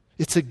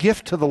 It's a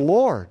gift to the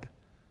Lord.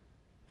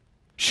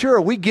 Sure,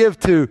 we give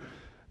to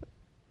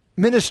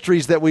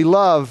ministries that we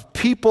love,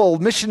 people,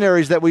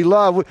 missionaries that we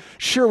love.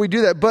 Sure, we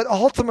do that, but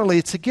ultimately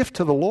it's a gift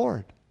to the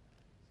Lord.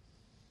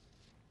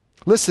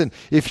 Listen,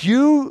 if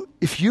you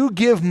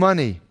give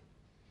money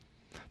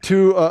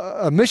to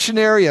a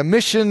missionary, a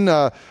mission,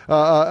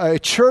 a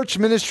church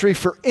ministry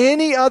for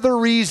any other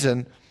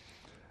reason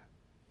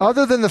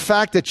other than the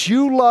fact that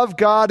you love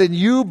God and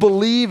you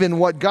believe in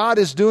what God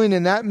is doing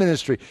in that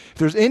ministry, if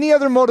there's any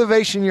other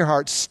motivation in your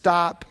heart,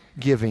 stop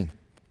giving.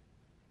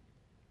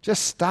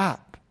 Just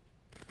stop.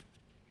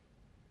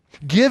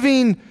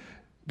 Giving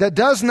that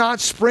does not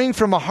spring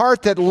from a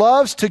heart that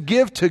loves to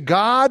give to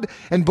God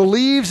and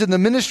believes in the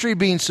ministry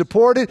being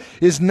supported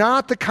is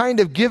not the kind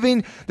of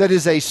giving that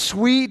is a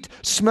sweet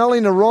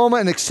smelling aroma,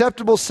 an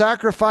acceptable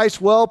sacrifice,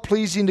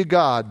 well-pleasing to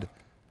God.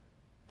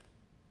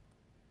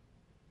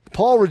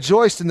 Paul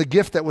rejoiced in the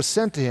gift that was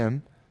sent to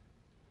him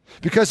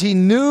because he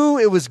knew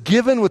it was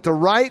given with the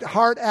right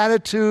heart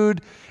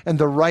attitude and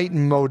the right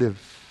motive.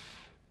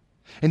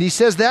 And he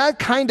says that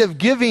kind of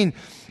giving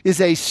is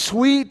a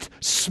sweet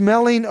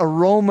smelling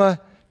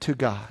aroma to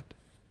God.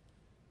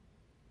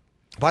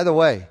 By the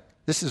way,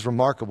 this is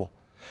remarkable.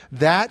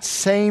 That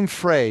same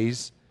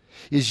phrase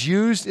is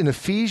used in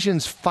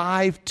Ephesians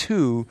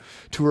 5:2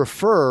 to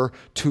refer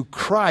to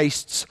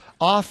Christ's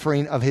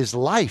offering of His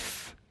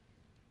life.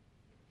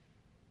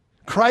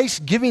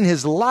 Christ giving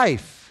His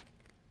life.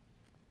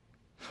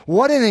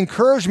 What an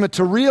encouragement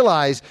to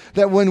realize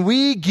that when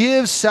we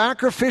give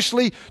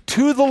sacrificially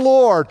to the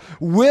Lord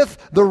with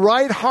the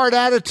right heart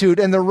attitude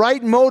and the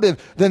right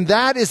motive, then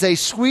that is a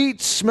sweet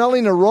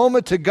smelling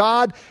aroma to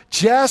God,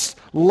 just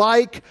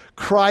like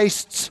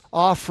Christ's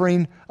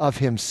offering of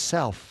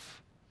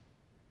Himself.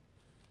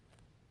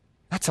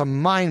 That's a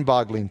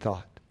mind-boggling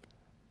thought.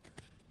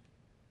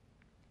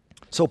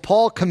 So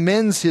Paul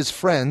commends his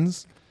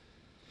friends,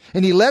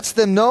 and he lets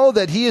them know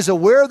that he is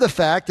aware of the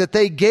fact that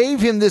they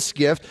gave him this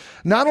gift,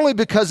 not only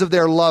because of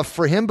their love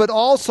for him, but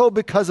also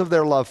because of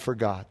their love for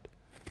God.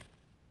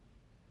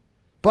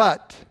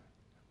 But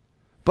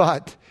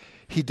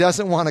he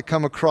doesn't want to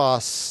come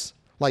across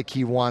like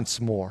he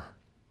wants more.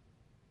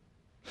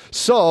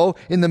 So,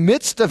 in the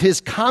midst of his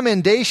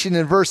commendation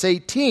in verse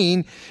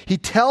 18, he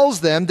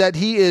tells them that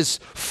he is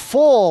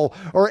full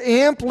or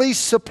amply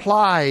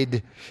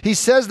supplied. He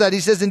says that. He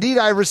says, indeed,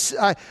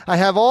 I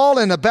have all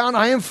and abound.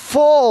 I am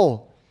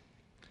full,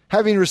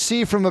 having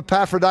received from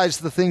Epaphroditus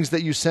the things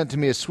that you sent to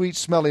me, a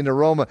sweet-smelling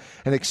aroma,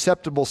 an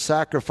acceptable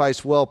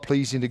sacrifice,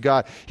 well-pleasing to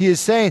God. He is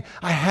saying,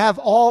 I have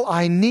all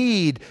I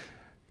need.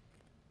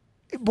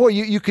 Boy,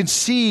 you can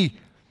see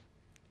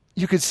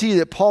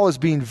that Paul is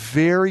being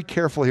very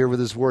careful here with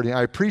his wording.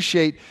 I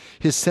appreciate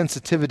his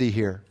sensitivity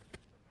here.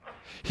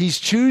 He's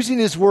choosing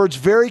his words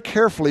very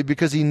carefully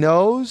because he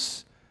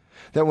knows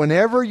that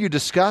whenever you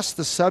discuss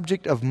the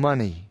subject of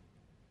money,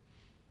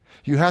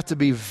 you have to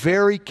be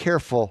very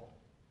careful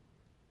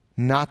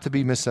not to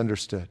be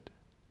misunderstood.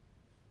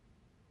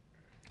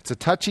 It's a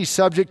touchy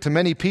subject to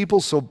many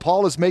people, so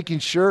Paul is making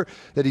sure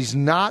that he's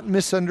not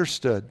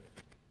misunderstood.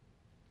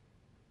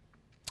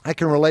 I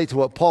can relate to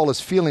what Paul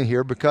is feeling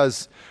here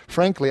because,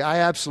 frankly, I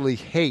absolutely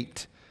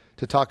hate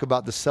to talk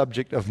about the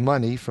subject of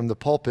money from the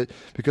pulpit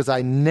because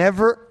I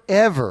never,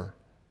 ever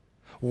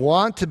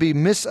want to be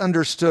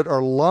misunderstood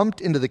or lumped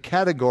into the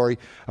category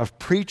of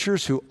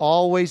preachers who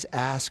always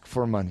ask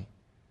for money.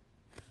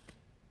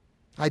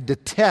 I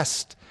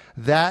detest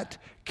that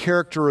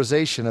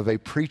characterization of a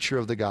preacher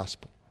of the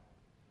gospel.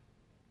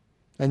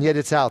 And yet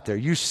it's out there.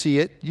 You see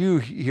it. You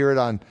hear it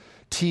on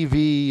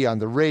TV, on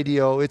the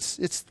radio.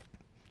 It's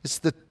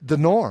the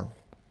norm.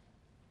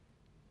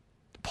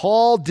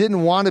 Paul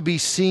didn't want to be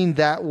seen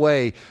that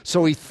way.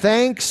 So he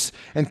thanks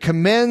and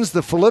commends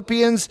the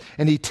Philippians,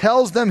 and he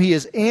tells them he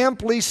is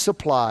amply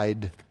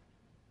supplied.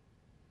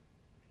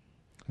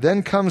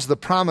 Then comes the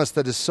promise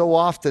that is so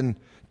often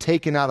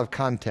taken out of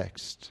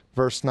context.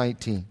 Verse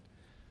 19.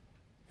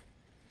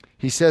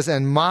 He says,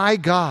 and my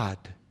God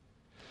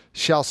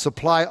shall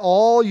supply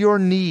all your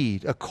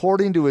need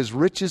according to His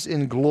riches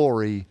in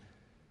glory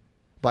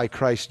by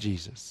Christ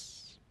Jesus.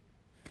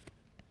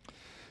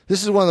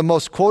 This is one of the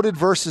most quoted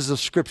verses of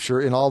Scripture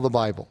in all the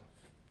Bible.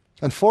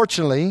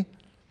 Unfortunately,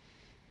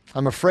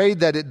 I'm afraid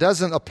that it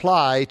doesn't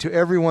apply to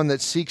everyone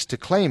that seeks to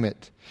claim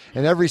it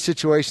in every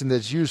situation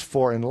that's used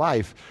for in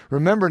life.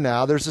 Remember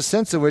now, there's a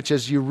sense in which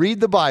as you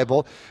read the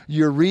Bible,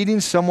 you're reading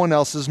someone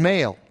else's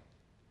mail.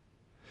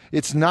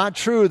 It's not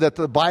true that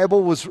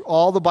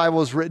all the Bible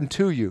was written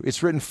to you.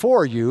 It's written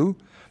for you.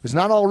 It's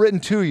not all written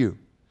to you.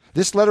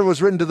 This letter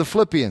was written to the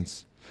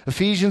Philippians.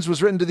 Ephesians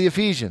was written to the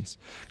Ephesians.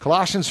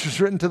 Colossians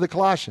was written to the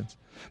Colossians.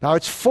 Now,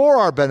 it's for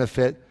our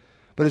benefit,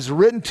 but it's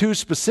written to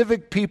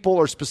specific people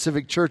or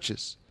specific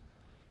churches.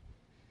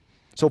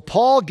 So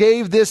Paul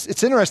gave this.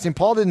 It's interesting.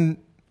 Paul didn't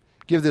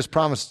give this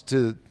promise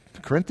to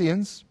the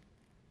Corinthians.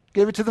 He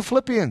gave it to the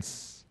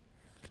Philippians.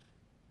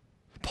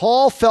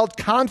 Paul felt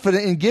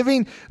confident in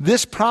giving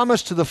this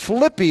promise to the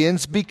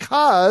Philippians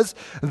because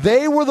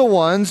they were the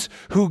ones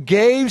who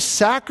gave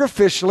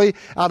sacrificially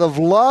out of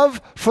love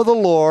for the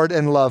Lord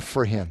and love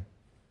for Him.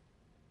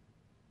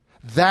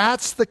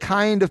 That's the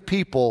kind of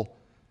people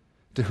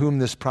to whom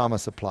this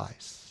promise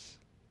applies.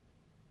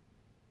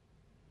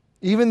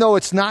 Even though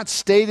it's not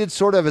stated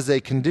sort of as a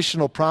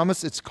conditional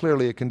promise, it's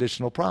clearly a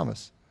conditional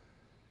promise.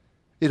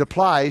 It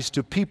applies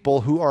to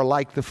people who are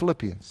like the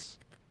Philippians.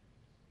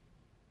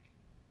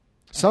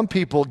 Some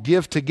people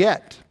give to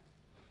get.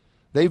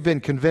 They've been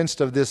convinced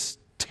of this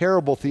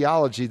terrible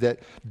theology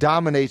that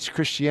dominates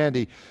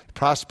Christianity,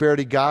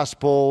 prosperity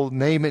gospel,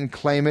 name it and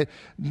claim it.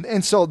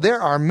 And so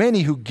there are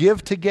many who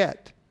give to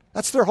get.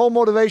 That's their whole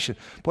motivation.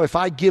 Boy, if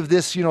I give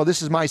this,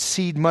 this is my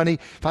seed money.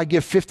 If I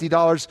give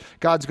 $50,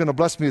 God's going to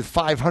bless me with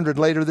 $500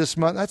 later this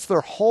month. That's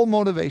their whole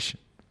motivation.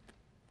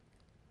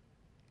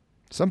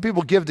 Some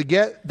people give to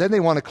get, then they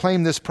want to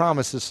claim this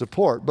promise as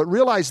support. But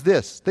realize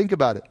this, think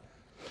about it.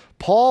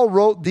 Paul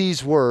wrote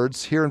these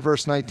words here in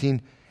verse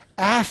 19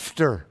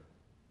 after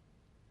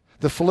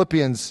the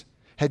Philippians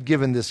had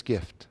given this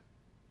gift.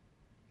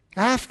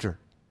 After.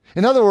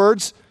 In other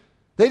words,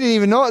 they didn't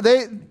even know,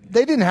 they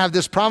didn't have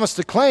this promise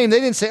to claim.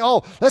 They didn't say,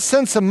 let's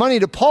send some money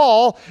to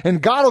Paul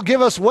and God will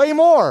give us way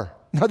more.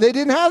 No, they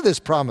didn't have this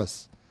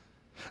promise.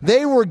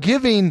 They were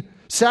giving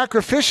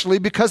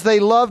sacrificially because they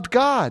loved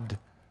God.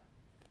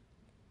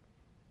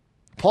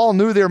 Paul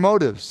knew their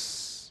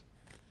motives.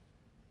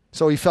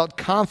 So he felt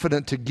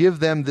confident to give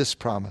them this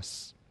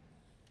promise.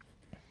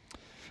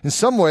 In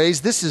some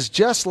ways, this is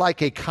just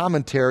like a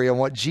commentary on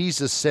what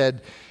Jesus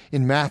said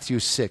in Matthew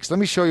 6. Let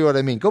me show you what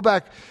I mean. Go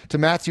back to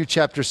Matthew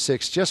chapter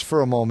 6 just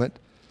for a moment.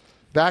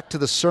 Back to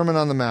the Sermon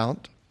on the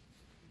Mount.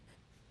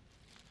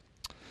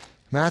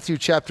 Matthew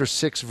chapter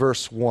 6,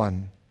 verse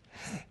 1.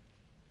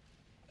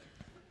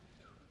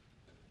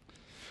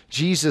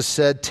 Jesus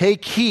said,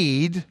 "Take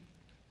heed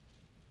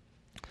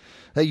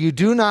that you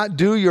do not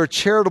do your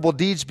charitable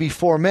deeds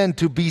before men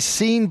to be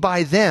seen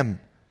by them."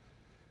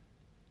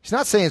 He's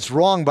not saying it's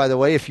wrong, by the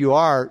way, if you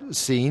are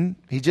seen.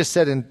 He just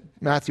said in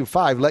Matthew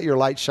 5, "Let your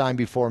light shine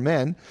before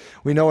men."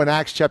 We know in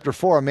Acts chapter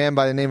 4, a man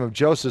by the name of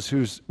Joseph,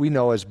 who we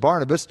know as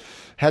Barnabas,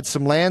 had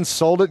some land,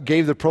 sold it,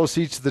 gave the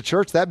proceeds to the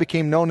church. That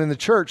became known in the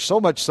church,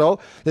 so much so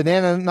that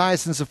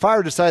Ananias and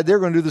Sapphira decided they were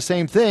going to do the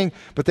same thing,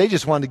 but they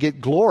just wanted to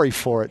get glory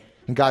for it.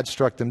 And God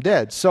struck them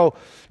dead. So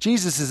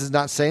Jesus is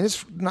not saying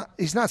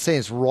he's not saying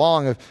it's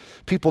wrong if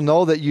people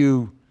know that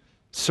you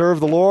serve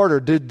the Lord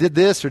or did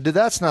this or did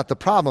that. That's not the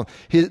problem.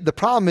 The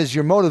problem is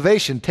your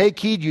motivation. Take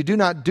heed, you do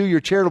not do your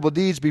charitable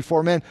deeds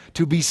before men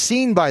to be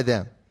seen by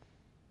them.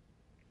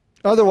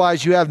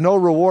 Otherwise, you have no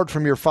reward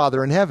from your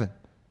Father in heaven.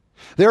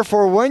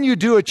 Therefore, when you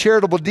do a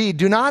charitable deed,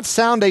 do not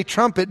sound a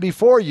trumpet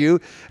before you,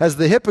 as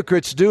the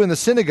hypocrites do in the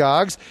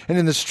synagogues and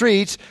in the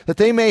streets, that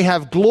they may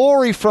have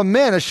glory from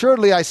men.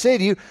 Assuredly, I say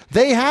to you,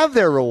 they have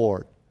their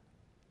reward.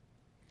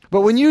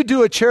 But when you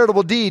do a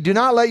charitable deed, do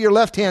not let your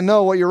left hand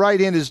know what your right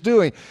hand is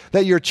doing,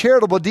 that your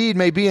charitable deed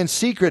may be in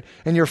secret,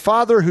 and your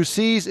Father who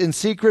sees in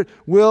secret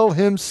will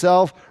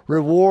himself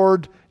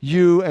reward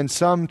you. And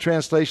some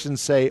translations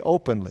say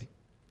openly.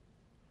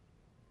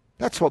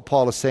 That's what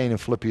Paul is saying in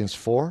Philippians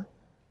 4.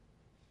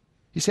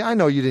 You say, I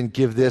know you didn't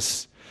give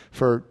this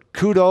for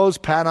kudos,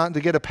 to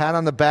get a pat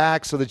on the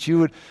back so that you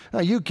would. No,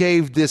 you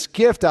gave this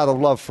gift out of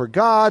love for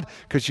God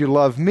because you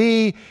love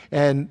me,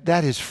 and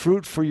that is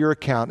fruit for your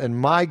account. And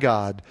my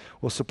God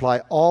will supply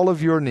all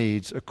of your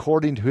needs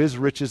according to his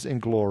riches and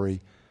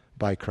glory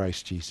by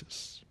Christ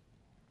Jesus.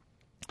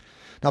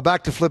 Now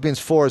back to Philippians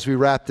 4 as we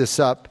wrap this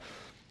up.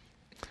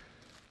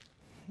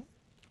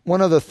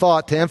 One other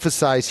thought to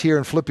emphasize here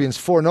in Philippians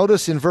 4.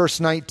 Notice in verse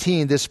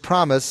 19 this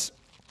promise.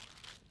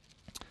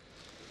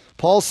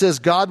 Paul says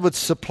God would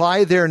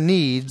supply their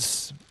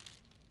needs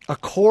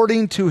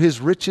according to his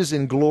riches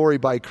in glory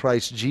by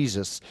Christ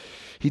Jesus.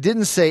 He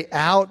didn't say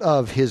out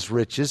of his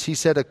riches. He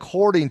said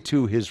according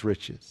to his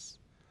riches.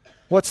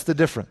 What's the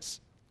difference?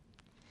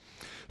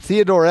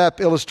 Theodore Epp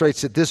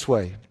illustrates it this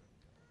way.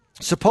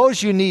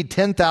 Suppose you need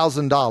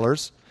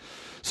 $10,000,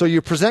 so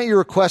you present your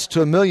request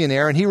to a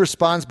millionaire, and he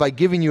responds by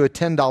giving you a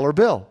 $10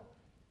 bill.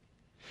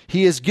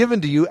 He is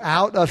given to you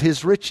out of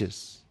his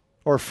riches,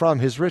 or from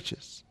his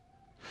riches.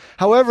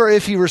 However,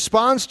 if he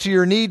responds to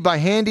your need by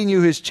handing you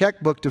his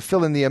checkbook to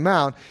fill in the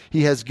amount,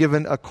 he has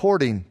given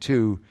according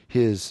to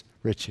his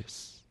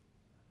riches.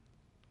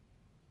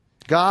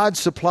 God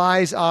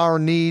supplies our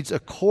needs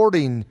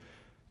according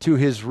to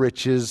his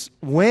riches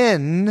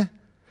when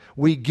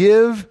we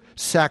give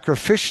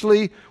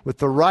sacrificially with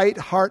the right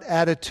heart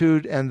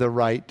attitude and the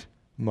right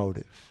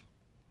motive.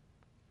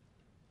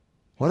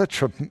 What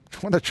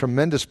a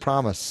tremendous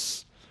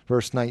promise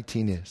verse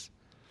 19 is.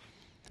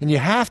 And you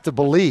have to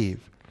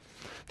believe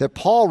that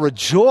Paul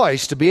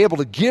rejoiced to be able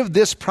to give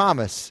this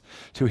promise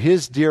to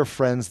his dear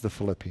friends, the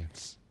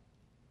Philippians.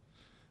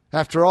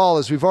 After all,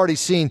 as we've already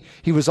seen,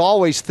 he was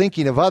always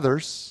thinking of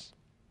others.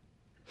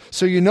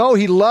 So you know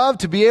he loved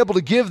to be able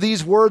to give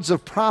these words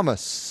of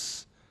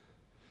promise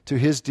to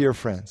his dear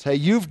friends. Hey,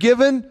 you've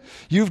given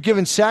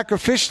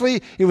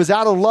sacrificially. It was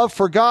out of love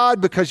for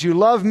God because you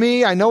love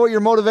me. I know what your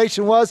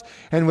motivation was.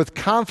 And with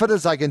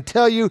confidence, I can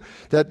tell you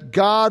that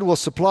God will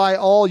supply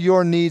all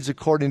your needs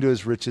according to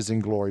his riches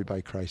and glory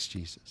by Christ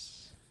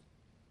Jesus.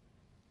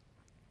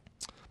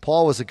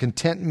 Paul was a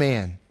content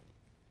man.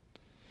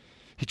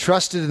 He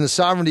trusted in the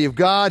sovereignty of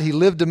God. He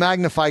lived to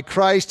magnify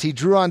Christ. He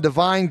drew on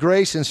divine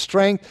grace and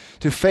strength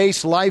to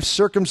face life's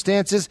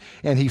circumstances,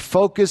 and he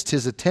focused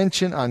his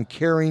attention on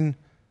caring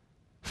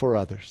for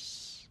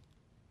others.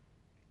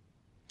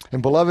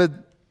 And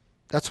beloved,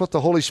 that's what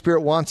the Holy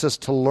Spirit wants us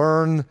to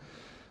learn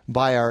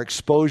by our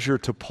exposure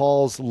to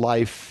Paul's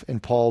life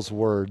and Paul's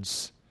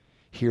words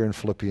here in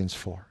Philippians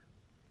 4.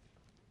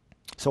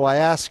 So I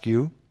ask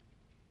you,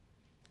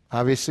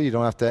 obviously you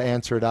don't have to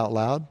answer it out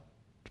loud.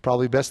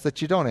 Probably best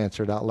that you don't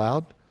answer it out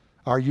loud.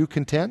 Are you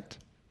content?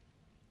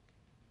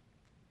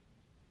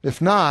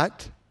 If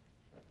not,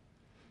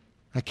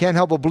 I can't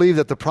help but believe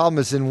that the problem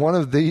is in one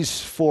of these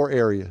four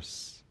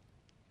areas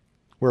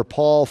where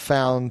Paul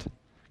found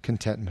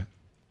contentment.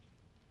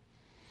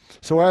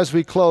 So as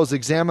we close,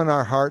 examine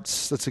our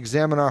hearts. Let's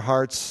examine our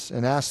hearts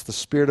and ask the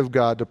Spirit of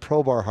God to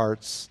probe our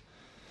hearts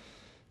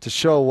to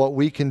show what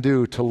we can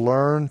do to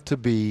learn to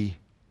be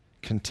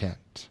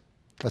content.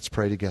 Let's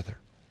pray together.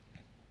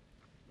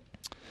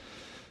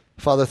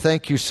 Father,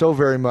 thank you so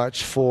very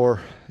much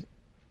for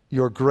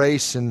your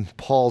grace in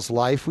Paul's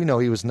life. We know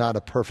he was not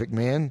a perfect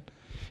man.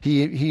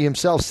 He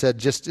himself said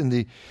just in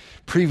the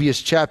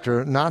previous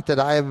chapter, not that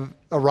I have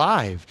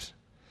arrived,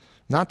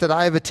 not that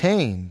I have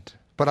attained,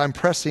 but I'm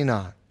pressing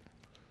on.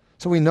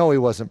 So we know he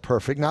wasn't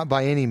perfect, not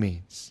by any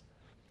means.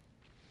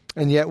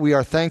 And yet we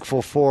are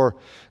thankful for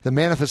the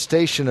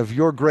manifestation of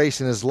your grace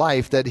in his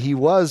life, that he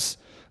was,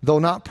 though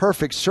not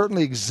perfect,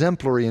 certainly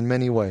exemplary in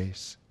many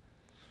ways.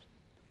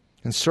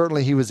 And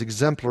certainly he was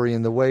exemplary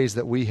in the ways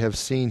that we have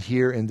seen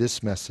here in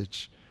this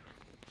message.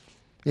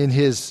 In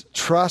his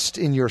trust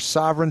in your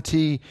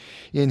sovereignty,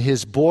 in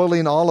his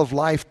boiling all of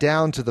life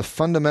down to the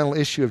fundamental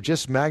issue of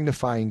just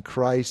magnifying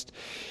Christ,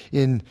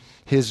 in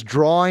his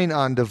drawing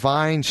on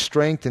divine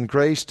strength and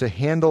grace to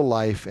handle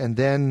life, and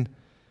then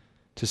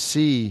to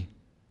see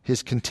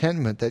his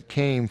contentment that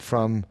came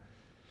from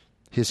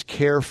his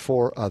care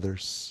for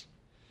others,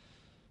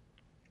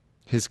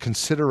 his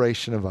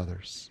consideration of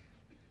others.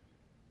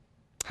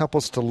 Help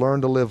us to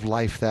learn to live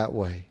life that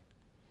way.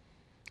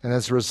 And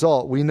as a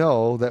result, we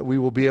know that we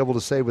will be able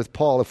to say with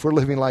Paul, if we're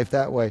living life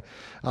that way,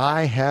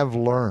 I have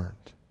learned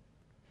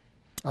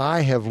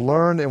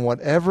in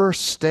whatever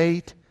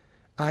state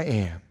I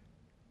am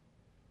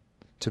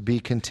to be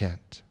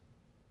content.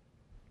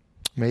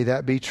 May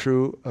that be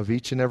true of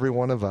each and every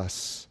one of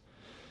us.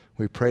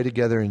 We pray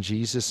together in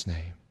Jesus'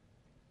 name.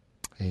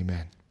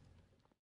 Amen.